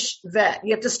 Resh, Vet.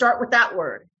 You have to start with that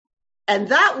word. And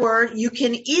that word you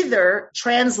can either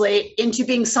translate into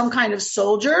being some kind of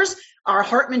soldiers. Our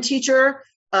Hartman teacher,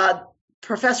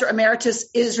 Professor Emeritus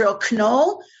Israel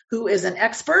Knoll, who is an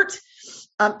expert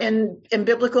in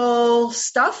biblical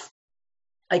stuff,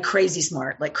 like crazy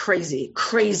smart, like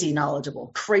crazy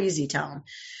knowledgeable, crazy town.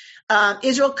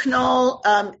 Israel Knoll,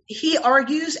 he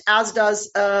argues, as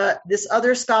does this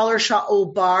other scholar,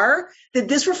 Shaul Bar, that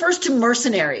this refers to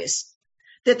mercenaries,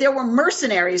 that there were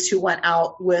mercenaries who went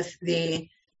out with the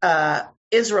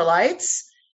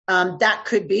Israelites. That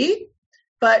could be,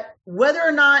 but whether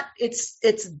or not it's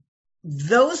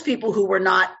those people who were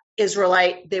not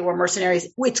Israelite, they were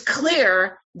mercenaries, it's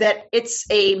clear that it's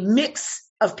a mix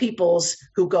of peoples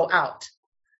who go out,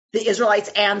 the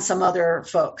Israelites and some other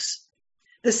folks.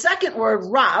 The second word,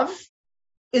 Rav,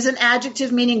 is an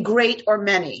adjective meaning great or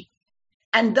many,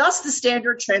 and thus the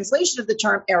standard translation of the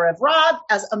term Erev Rav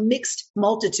as a mixed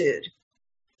multitude.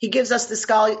 He gives us the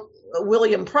scholar,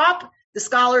 William Propp, the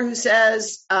scholar who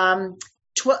says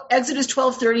Exodus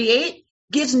 12:38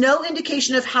 gives no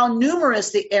indication of how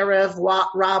numerous the Erev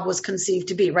Rav was conceived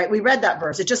to be, right? We read that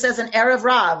verse. It just says an Erev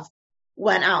Rav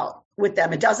went out with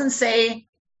them. It doesn't say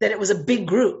that it was a big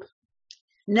group.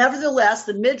 Nevertheless,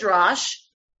 the Midrash,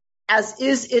 as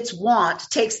is its wont,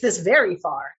 takes this very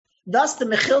far. Thus, the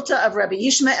Mechilta of Rabbi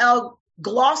Yishmael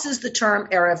glosses the term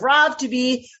Erev Rav to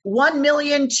be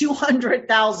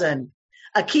 1,200,000.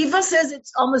 Akiva says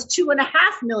it's almost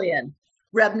 2.5 million.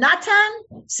 Reb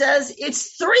Natan says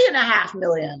it's 3.5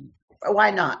 million.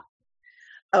 Why not?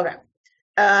 Okay.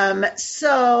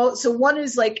 So one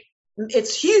is like,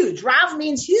 it's huge. Rav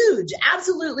means huge,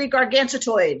 absolutely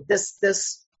gargantuoid,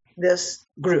 this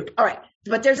group. All right.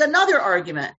 But there's another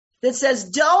argument that says,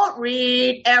 don't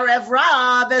read Erev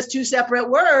Rav as two separate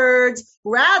words.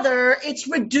 Rather, it's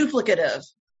reduplicative.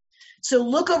 So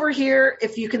look over here,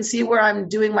 if you can see where I'm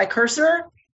doing my cursor.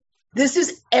 This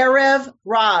is Erev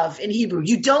Rav in Hebrew.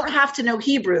 You don't have to know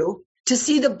Hebrew to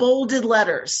see the bolded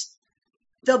letters.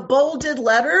 The bolded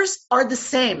letters are the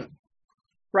same,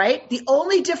 right? The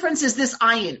only difference is this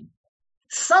ayin.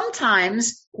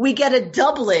 Sometimes we get a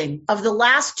doubling of the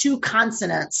last two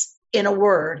consonants in a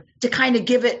word to kind of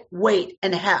give it weight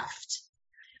and heft.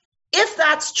 If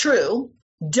that's true,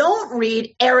 don't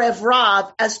read Erev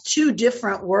Rav as two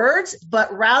different words,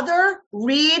 but rather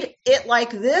read it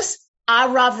like this,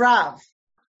 Arav Rav.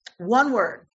 One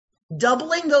word.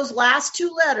 Doubling those last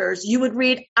two letters, you would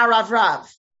read Arav Rav.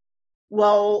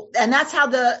 Well, and that's how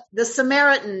the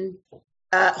Samaritan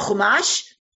Chumash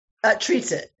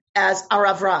treats it, as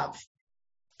Arav Rav.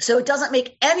 So it doesn't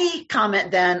make any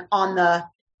comment then on the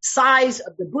size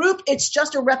of the group. It's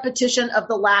just a repetition of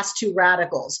the last two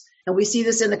radicals. And we see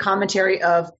this in the commentary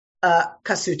of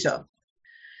Kasuto.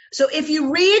 So if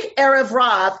you read Erev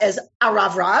Rav as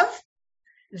Arav Rav,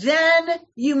 then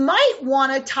you might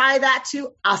want to tie that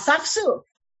to Asaf Suf.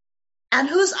 And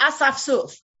who's Asaf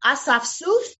Suf? Asaf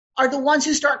Suf are the ones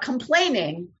who start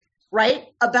complaining, right,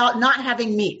 about not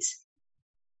having meat.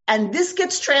 And this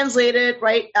gets translated,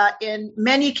 right, in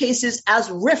many cases as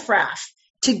riffraff,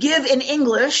 to give in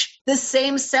English the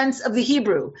same sense of the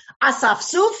Hebrew. Asaf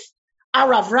Suf,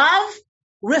 Arav Rav,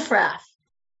 riffraff,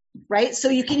 right? So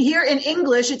you can hear in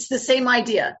English, it's the same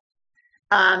idea.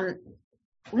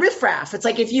 Riffraff, it's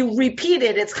like if you repeat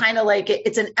it, it's kind of like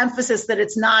it's an emphasis that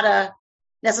it's not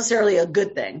necessarily a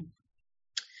good thing.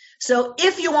 So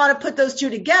if you want to put those two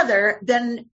together,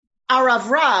 then Arav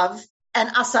Rav and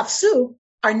Asaf Suf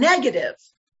are negative.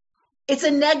 It's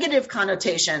a negative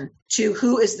connotation to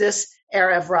who is this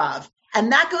Erev Rav.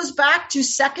 And that goes back to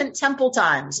Second Temple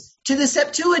times, to the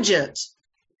Septuagint.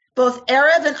 Both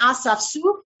Erev and Asaf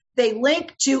Suf, they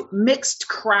link to mixed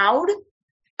crowd,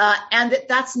 and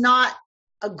that's not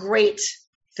a great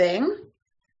thing.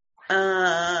 What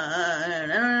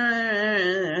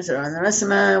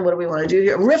do we want to do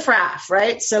here? Riffraff,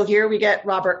 right? So here we get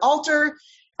Robert Alter,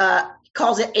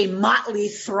 calls it a motley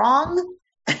throng.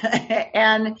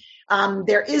 And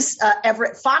there is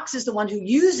Everett Fox is the one who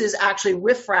uses actually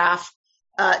riffraff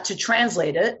to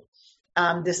translate it,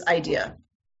 this idea.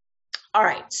 All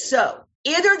right, so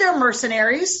either they're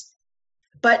mercenaries,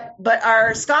 but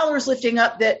our scholars lifting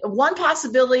up that one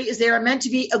possibility is they are meant to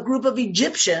be a group of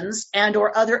Egyptians and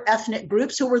or other ethnic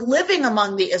groups who were living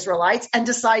among the Israelites and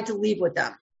decide to leave with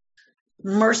them.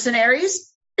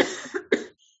 Mercenaries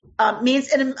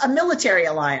means a military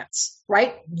alliance,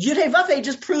 right? Yudhe-Vavhe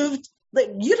just proved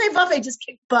that Yudhe-Vavhe just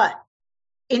kicked butt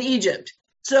in Egypt.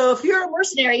 So if you're a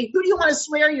mercenary, who do you want to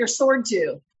swear your sword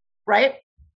to, right?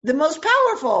 The most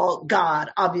powerful god,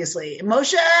 obviously.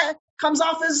 Moshe comes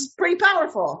off as pretty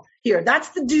powerful here. That's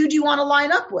the dude you want to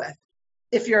line up with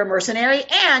if you're a mercenary.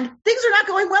 And things are not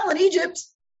going well in Egypt.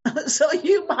 So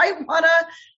you might want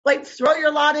to throw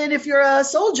your lot in. If you're a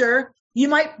soldier, you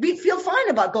might feel fine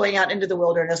about going out into the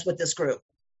wilderness with this group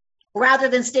rather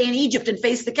than stay in Egypt and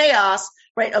face the chaos,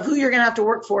 right, of who you're going to have to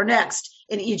work for next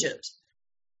in Egypt.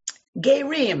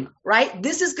 Gerim, right?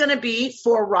 This is going to be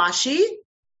for Rashi,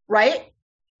 right?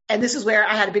 And this is where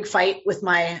I had a big fight with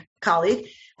my colleague,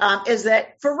 is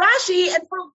that for Rashi and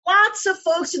for lots of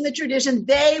folks in the tradition,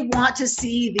 they want to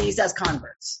see these as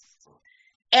converts.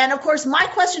 And of course, my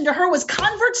question to her was,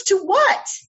 converts to what?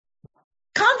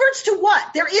 Converts to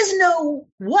what? There is no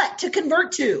what to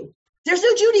convert to. There's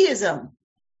no Judaism.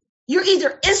 You're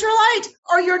either Israelite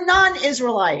or you're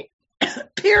non-Israelite,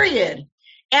 period.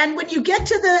 And when you get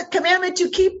to the commandment to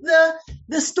keep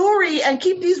the story and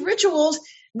keep these rituals,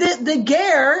 the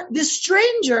ger, the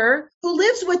stranger who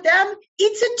lives with them,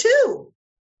 eats it too.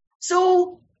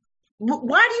 So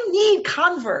why do you need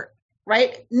convert,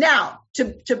 right? Now,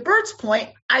 to Bert's point,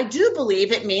 I do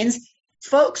believe it means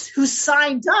folks who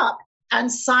signed up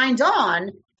and signed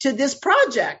on to this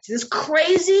project, this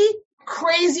crazy,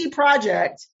 crazy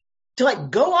project to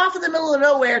go off in the middle of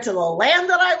nowhere to the land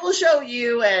that I will show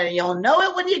you, and you'll know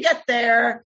it when you get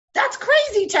there. That's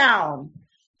crazy town.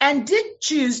 And did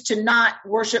choose to not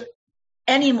worship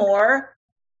anymore,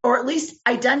 or at least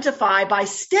identify by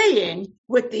staying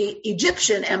with the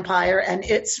Egyptian empire and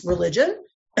its religion.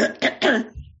 But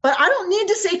I don't need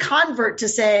to say convert to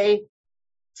say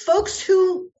folks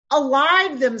who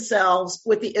allied themselves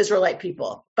with the Israelite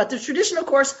people. But the tradition, of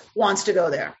course, wants to go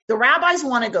there. The rabbis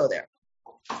want to go there.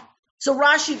 So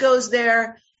Rashi goes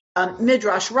there.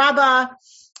 Midrash Rabbah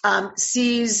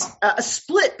sees a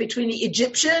split between the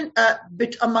Egyptian,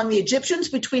 among the Egyptians,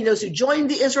 between those who joined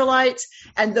the Israelites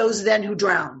and those then who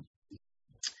drowned.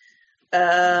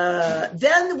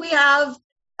 Then we have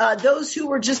those who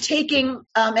were just taking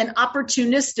an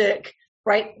opportunistic,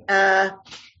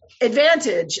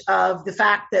 advantage of the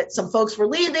fact that some folks were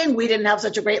leaving. We didn't have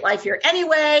such a great life here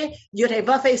anyway.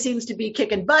 Yudhe-Vavhe seems to be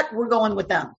kicking butt. We're going with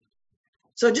them.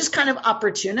 So just kind of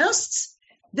opportunists.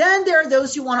 Then there are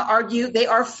those who want to argue they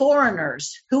are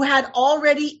foreigners who had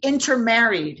already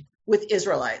intermarried with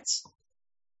Israelites.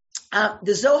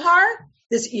 The Zohar,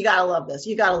 you got to love this.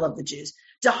 You got to love the Jews.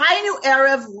 Dahainu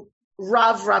Erev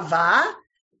Rav Rava.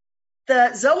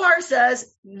 The Zohar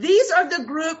says, these are the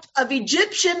group of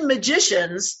Egyptian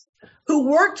magicians who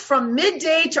worked from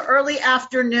midday to early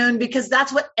afternoon, because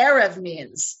that's what Erev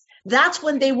means. That's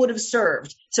when they would have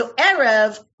served. So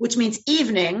Erev, which means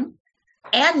evening,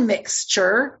 and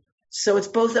mixture. So it's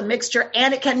both a mixture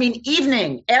and it can mean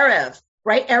evening, Erev,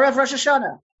 right? Erev Rosh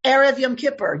Hashanah, Erev Yom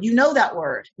Kippur. You know that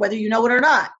word, whether you know it or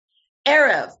not.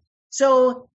 Erev.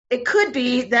 So it could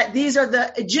be that these are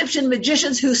the Egyptian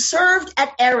magicians who served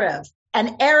at Erev.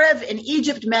 And Erev in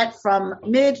Egypt meant from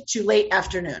mid to late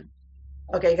afternoon.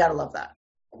 Okay, you got to love that.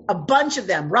 A bunch of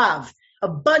them, Rav, a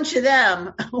bunch of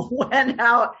them went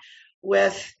out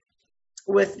with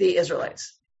the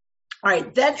Israelites. All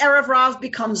right, then Erev Rav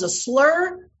becomes a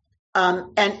slur,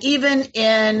 and even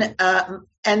in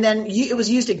and then it was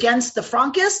used against the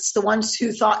Frankists, the ones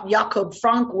who thought Jacob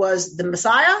Frank was the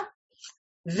Messiah.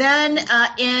 Then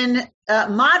in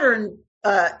modern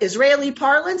Israeli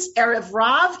parlance, Erev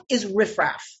Rav is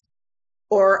riffraff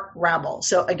or rabble.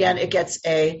 So again, it gets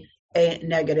a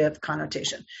negative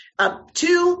connotation.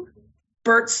 To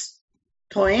Bert's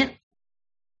point,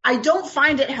 I don't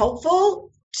find it helpful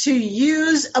to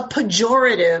use a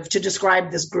pejorative to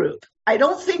describe this group. I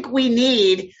don't think we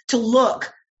need to look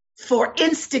for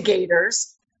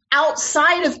instigators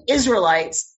outside of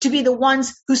Israelites to be the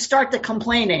ones who start the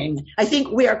complaining. I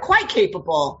think we are quite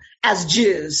capable as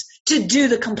Jews to do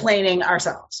the complaining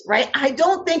ourselves, right? I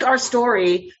don't think our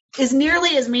story is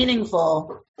nearly as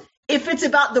meaningful if it's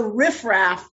about the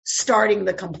riffraff starting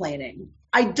the complaining.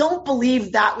 I don't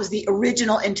believe that was the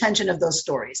original intention of those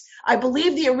stories. I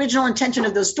believe the original intention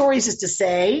of those stories is to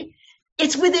say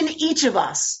it's within each of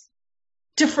us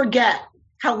to forget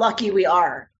how lucky we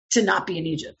are to not be in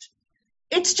Egypt.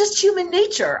 It's just human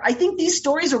nature. I think these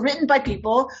stories are written by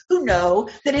people who know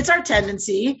that it's our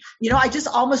tendency. I just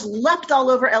almost leapt all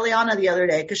over Eliana the other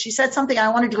day because she said something I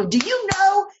wanted to go, do you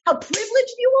know how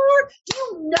privileged you are? Do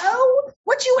you know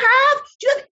what you have? Do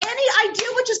you have any idea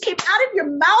what just came out of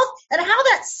your mouth and how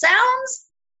that sounds?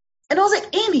 And I was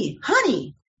like, Amy,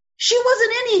 honey, she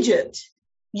wasn't in Egypt.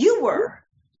 You were.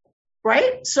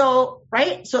 Right? So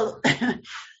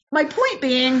my point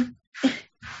being,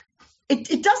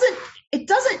 it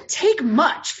doesn't take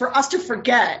much for us to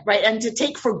forget, right, and to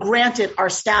take for granted our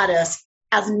status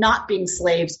as not being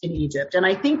slaves in Egypt. And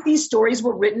I think these stories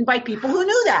were written by people who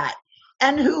knew that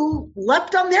and who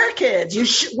leapt on their kids.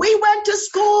 We went to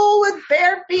school with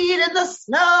bare feet in the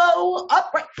snow,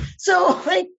 upright. So,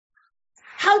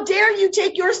 how dare you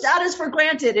take your status for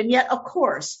granted? And yet, of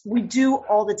course, we do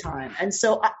all the time. And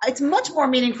so it's much more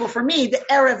meaningful for me. The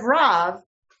Erev Rav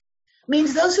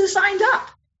means those who signed up.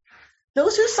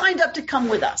 Those who signed up to come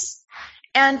with us.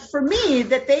 And for me,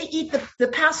 that they eat the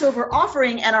Passover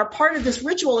offering and are part of this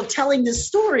ritual of telling this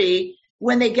story,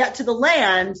 when they get to the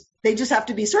land, they just have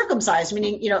to be circumcised,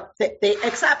 meaning, they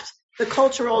accept the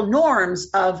cultural norms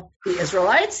of the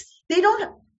Israelites. They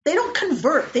don't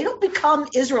convert. They don't become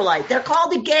Israelite. They're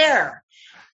called a ger.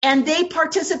 And they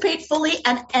participate fully.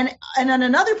 And in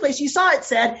another place you saw it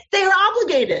said they are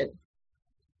obligated.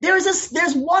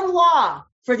 There's one law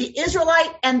for the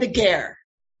Israelite and the ger.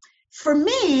 For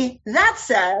me, that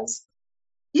says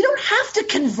you don't have to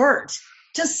convert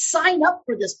to sign up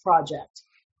for this project.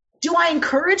 Do I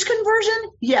encourage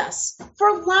conversion? Yes,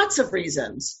 for lots of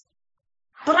reasons.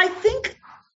 But I think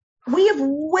we have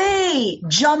way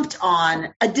jumped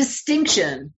on a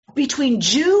distinction between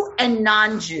Jew and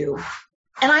non-Jew.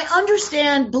 And I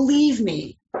understand, believe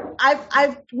me,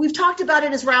 we've talked about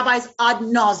it as rabbis ad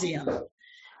nauseum.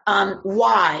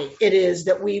 Why it is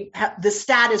that we have the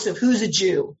status of who's a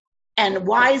Jew and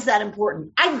why is that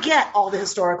important? I get all the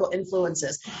historical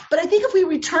influences, but I think if we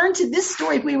return to this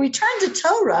story, if we return to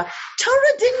Torah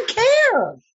didn't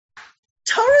care.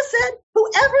 Torah said,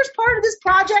 whoever's part of this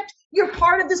project, you're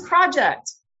part of this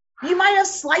project. You might have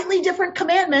slightly different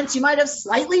commandments, you might have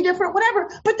slightly different whatever,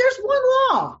 but there's one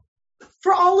law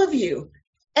for all of you.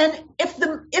 And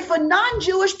if a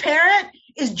non-Jewish parent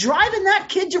is driving that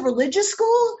kid to religious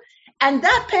school and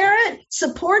that parent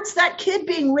supports that kid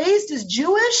being raised as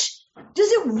Jewish,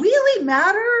 does it really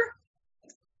matter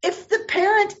if the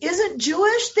parent isn't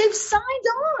Jewish? They've signed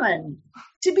on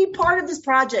to be part of this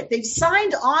project. They've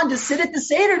signed on to sit at the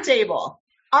Seder table.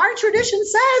 Our tradition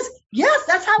says, yes,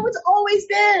 that's how it's always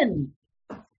been.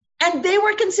 And they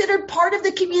were considered part of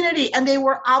the community and they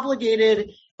were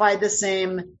obligated by the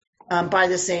same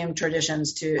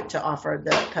traditions to offer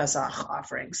the Pesach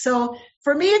offering. So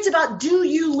for me, it's about, do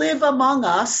you live among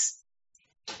us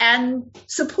and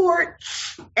support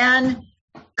and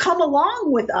come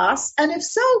along with us? And if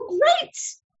so, great.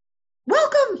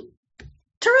 Welcome.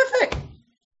 Terrific.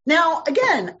 Now,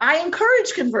 again, I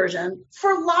encourage conversion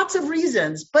for lots of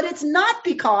reasons, but it's not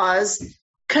because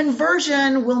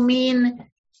conversion will mean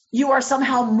you are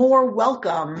somehow more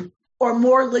welcome or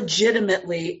more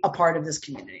legitimately a part of this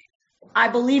community. I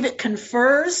believe it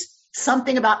confers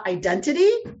something about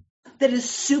identity that is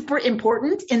super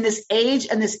important in this age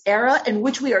and this era in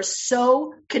which we are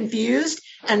so confused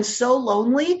and so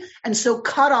lonely and so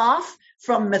cut off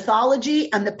from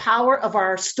mythology and the power of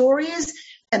our stories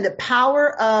and the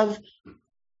power of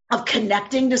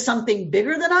connecting to something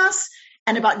bigger than us,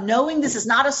 and about knowing this is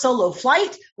not a solo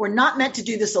flight. We're not meant to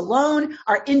do this alone.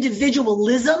 Our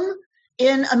individualism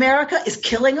in America is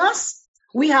killing us.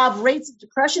 We have rates of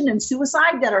depression and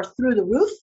suicide that are through the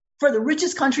roof for the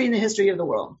richest country in the history of the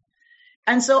world.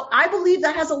 And so I believe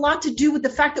that has a lot to do with the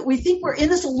fact that we think we're in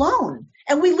this alone.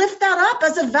 And we lift that up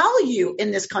as a value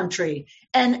in this country.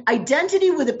 And identity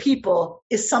with a people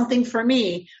is something for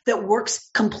me that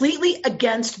works completely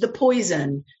against the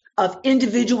poison of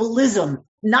individualism,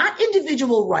 not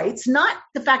individual rights, not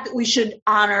the fact that we should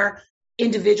honor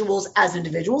individuals as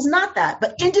individuals, not that,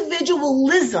 but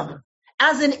individualism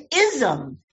as an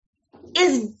ism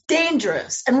is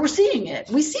dangerous. And we're seeing it.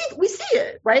 We see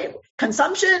it, right?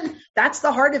 Consumption, that's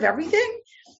the heart of everything.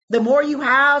 The more you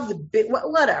have, the big,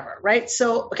 whatever, right?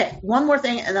 So, okay, one more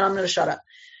thing, and then I'm going to shut up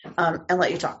and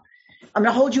let you talk. I'm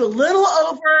going to hold you a little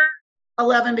over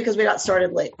 11 because we got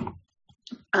started late.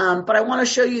 But I want to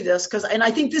show you this and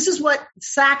I think this is what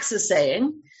Sachs is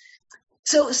saying.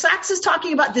 So Sachs is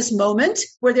talking about this moment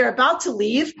where they're about to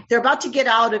leave. They're about to get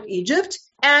out of Egypt.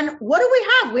 And what do we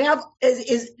have? We have,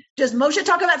 does Moshe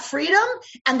talk about freedom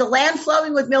and the land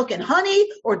flowing with milk and honey,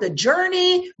 or the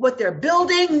journey, what they're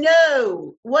building?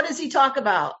 No. What does he talk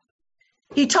about?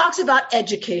 He talks about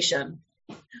education,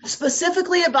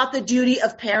 specifically about the duty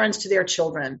of parents to their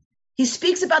children. He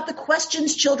speaks about the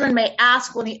questions children may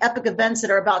ask when the epic events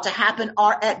that are about to happen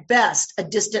are at best a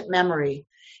distant memory.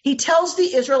 He tells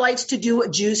the Israelites to do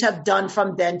what Jews have done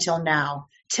from then till now.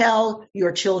 Tell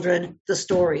your children the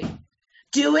story.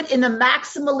 Do it in a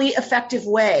maximally effective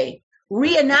way.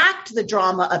 Reenact the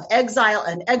drama of exile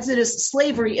and exodus,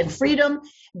 slavery and freedom.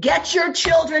 Get your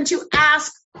children to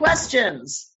ask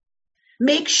questions.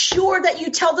 Make sure that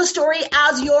you tell the story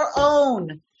as your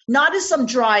own, not as some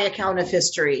dry account of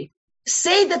history.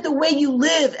 Say that the way you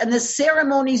live and the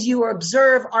ceremonies you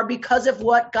observe are because of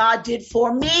what God did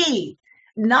for me,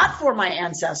 not for my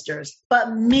ancestors,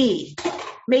 but me.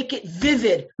 Make it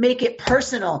vivid, make it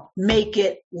personal, make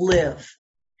it live.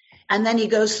 And then he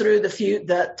goes through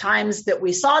the times that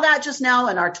we saw that just now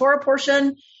in our Torah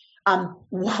portion.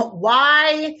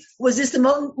 Why was this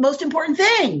the most important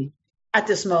thing at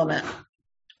this moment?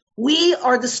 We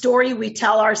are the story we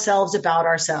tell ourselves about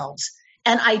ourselves.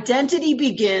 And identity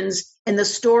begins in the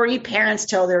story parents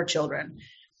tell their children.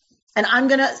 And I'm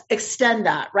going to extend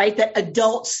that, right? That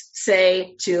adults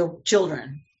say to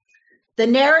children. The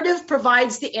narrative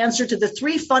provides the answer to the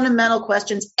three fundamental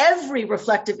questions every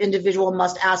reflective individual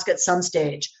must ask at some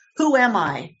stage. Who am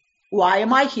I? Why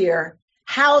am I here?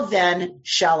 How then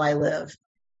shall I live?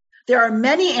 There are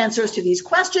many answers to these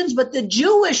questions, but the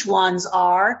Jewish ones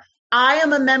are, I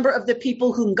am a member of the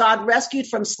people whom God rescued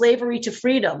from slavery to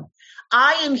freedom.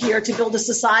 I am here to build a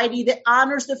society that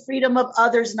honors the freedom of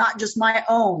others, not just my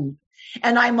own.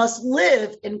 And I must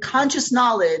live in conscious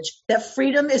knowledge that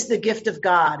freedom is the gift of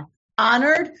God,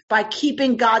 honored by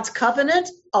keeping God's covenant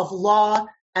of law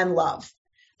and love.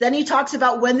 Then he talks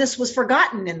about when this was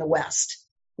forgotten in the West.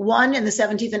 One, in the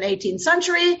 17th and 18th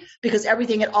century, because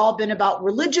everything had all been about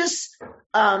religious,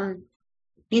 war.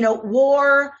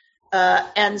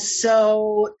 And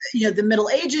so, the Middle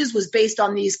Ages was based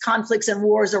on these conflicts and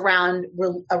wars around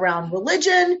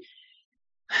religion.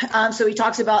 So he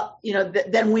talks about,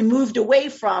 then we moved away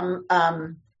from,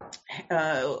 where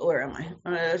am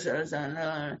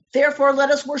I? Therefore,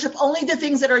 let us worship only the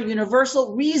things that are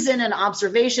universal, reason and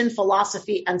observation,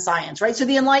 philosophy and science, right? So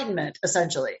the Enlightenment,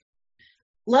 essentially.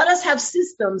 Let us have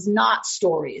systems, not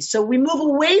stories. So we move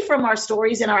away from our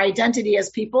stories and our identity as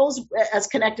peoples, as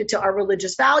connected to our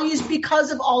religious values,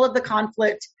 because of all of the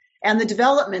conflict and the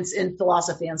developments in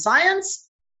philosophy and science.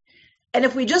 And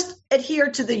if we just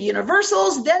adhere to the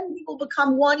universals, then we will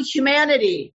become one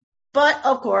humanity. But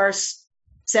of course,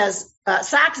 says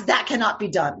Sachs, that cannot be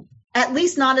done, at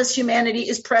least not as humanity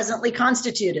is presently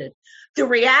constituted. The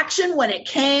reaction when it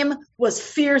came was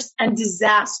fierce and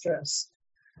disastrous.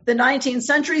 The 19th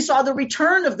century saw the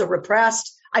return of the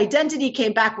repressed. Identity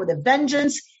came back with a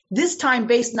vengeance, this time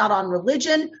based not on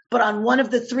religion, but on one of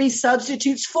the three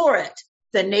substitutes for it,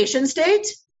 the nation state,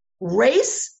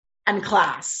 race, and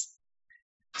class.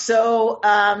 So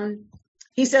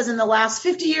he says in the last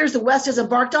 50 years, the West has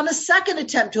embarked on a second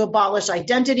attempt to abolish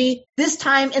identity, this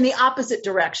time in the opposite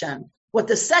direction. What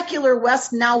the secular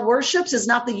West now worships is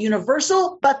not the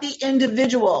universal, but the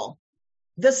individual,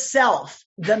 the self,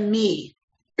 the me.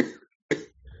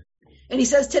 And he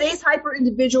says, today's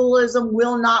hyper-individualism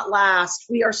will not last.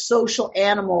 We are social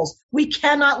animals. We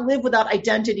cannot live without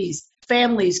identities,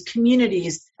 families,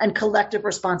 communities, and collective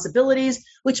responsibilities,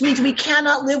 which means we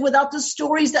cannot live without the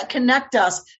stories that connect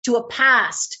us to a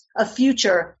past, a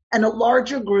future, and a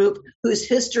larger group whose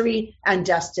history and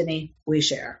destiny we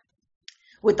share.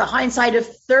 With the hindsight of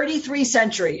 33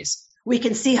 centuries, we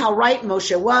can see how right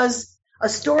Moshe was. A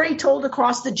story told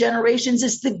across the generations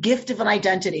is the gift of an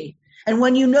identity. And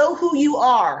when you know who you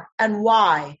are and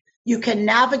why, you can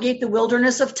navigate the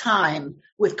wilderness of time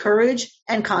with courage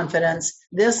and confidence.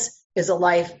 This is a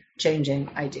life-changing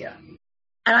idea.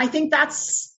 And I think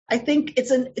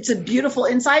it's a beautiful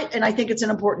insight, and I think it's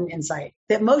an important insight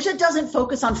that Moshe doesn't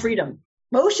focus on freedom.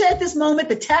 Moshe at this moment,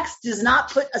 the text does not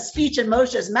put a speech in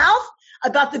Moshe's mouth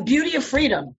about the beauty of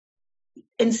freedom.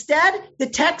 Instead, the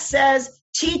text says,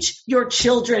 teach your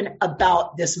children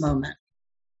about this moment.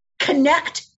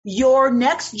 Connect your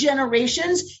next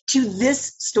generations to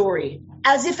this story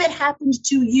as if it happened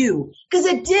to you, because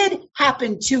it did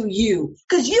happen to you,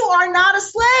 because you are not a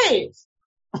slave,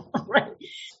 right?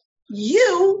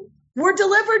 You were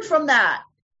delivered from that.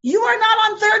 You are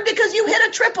not on third because you hit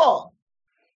a triple.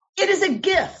 It is a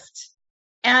gift.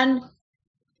 And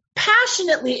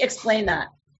passionately explain that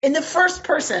in the first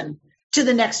person. to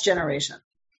the next generation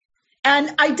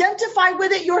and identify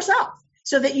with it yourself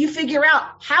so that you figure out,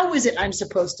 how is it I'm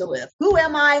supposed to live? Who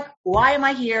am I? Why am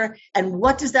I here? And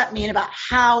what does that mean about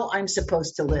how I'm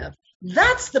supposed to live?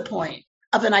 That's the point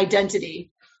of an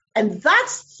identity. And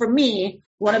that's, for me,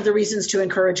 one of the reasons to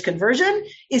encourage conversion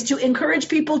is to encourage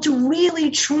people to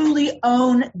really, truly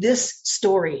own this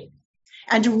story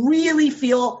and to really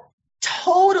feel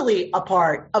totally a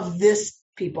part of this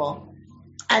people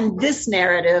and this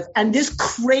narrative and this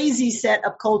crazy set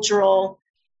of cultural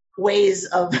ways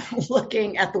of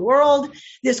looking at the world,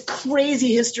 this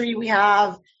crazy history we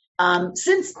have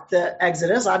since the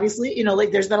Exodus, obviously,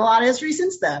 there's been a lot of history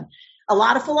since then, a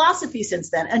lot of philosophy since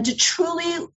then, and to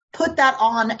truly put that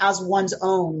on as one's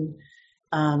own,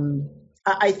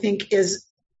 I think is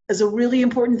a really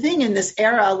important thing in this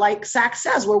era, like Sachs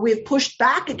says, where we've pushed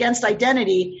back against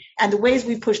identity, and the ways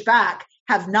we've pushed back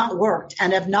have not worked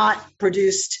and have not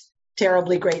produced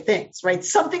terribly great things, right?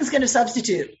 Something's going to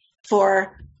substitute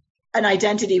for an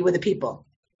identity with the people.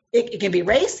 It can be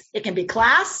race, it can be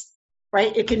class,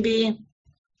 right? It can be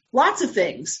lots of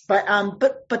things, but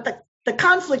the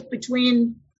conflict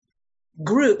between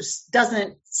groups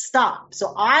doesn't stop.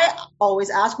 So I always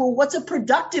ask, well, what's a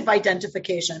productive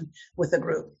identification with a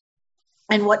group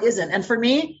and what isn't? And for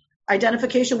me,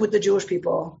 identification with the Jewish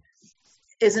people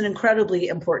is an incredibly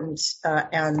important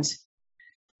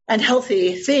and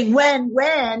healthy thing when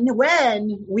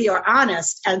we are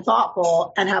honest and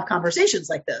thoughtful and have conversations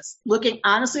like this, looking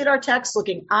honestly at our text,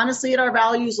 looking honestly at our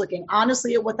values, looking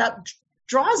honestly at what that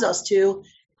draws us to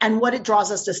and what it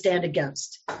draws us to stand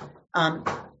against. And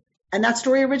that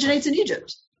story originates in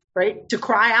Egypt, right? To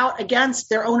cry out against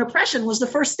their own oppression was the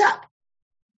first step.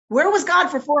 Where was God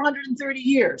for 430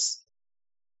 years?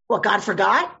 Well, God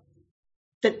forgot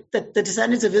that the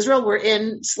descendants of Israel were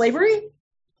in slavery?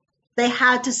 They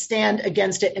had to stand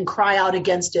against it and cry out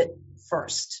against it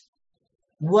first.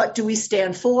 What do we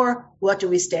stand for? What do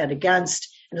we stand against?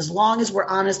 And as long as we're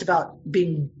honest about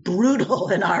being brutal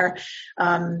in our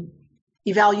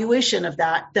evaluation of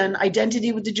that, then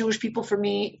identity with the Jewish people for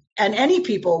me, and any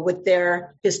people with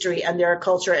their history and their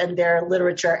culture and their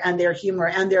literature and their humor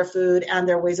and their food and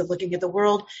their ways of looking at the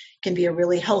world, can be a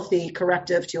really healthy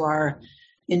corrective to our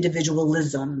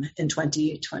individualism in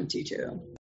 2022.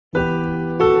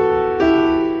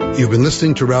 You've been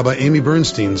listening to Rabbi Amy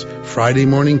Bernstein's Friday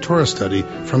Morning Torah Study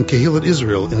from Kehillat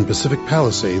Israel in Pacific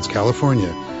Palisades,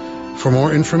 California. For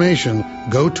more information,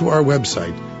 go to our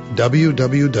website,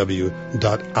 www.ourki.org.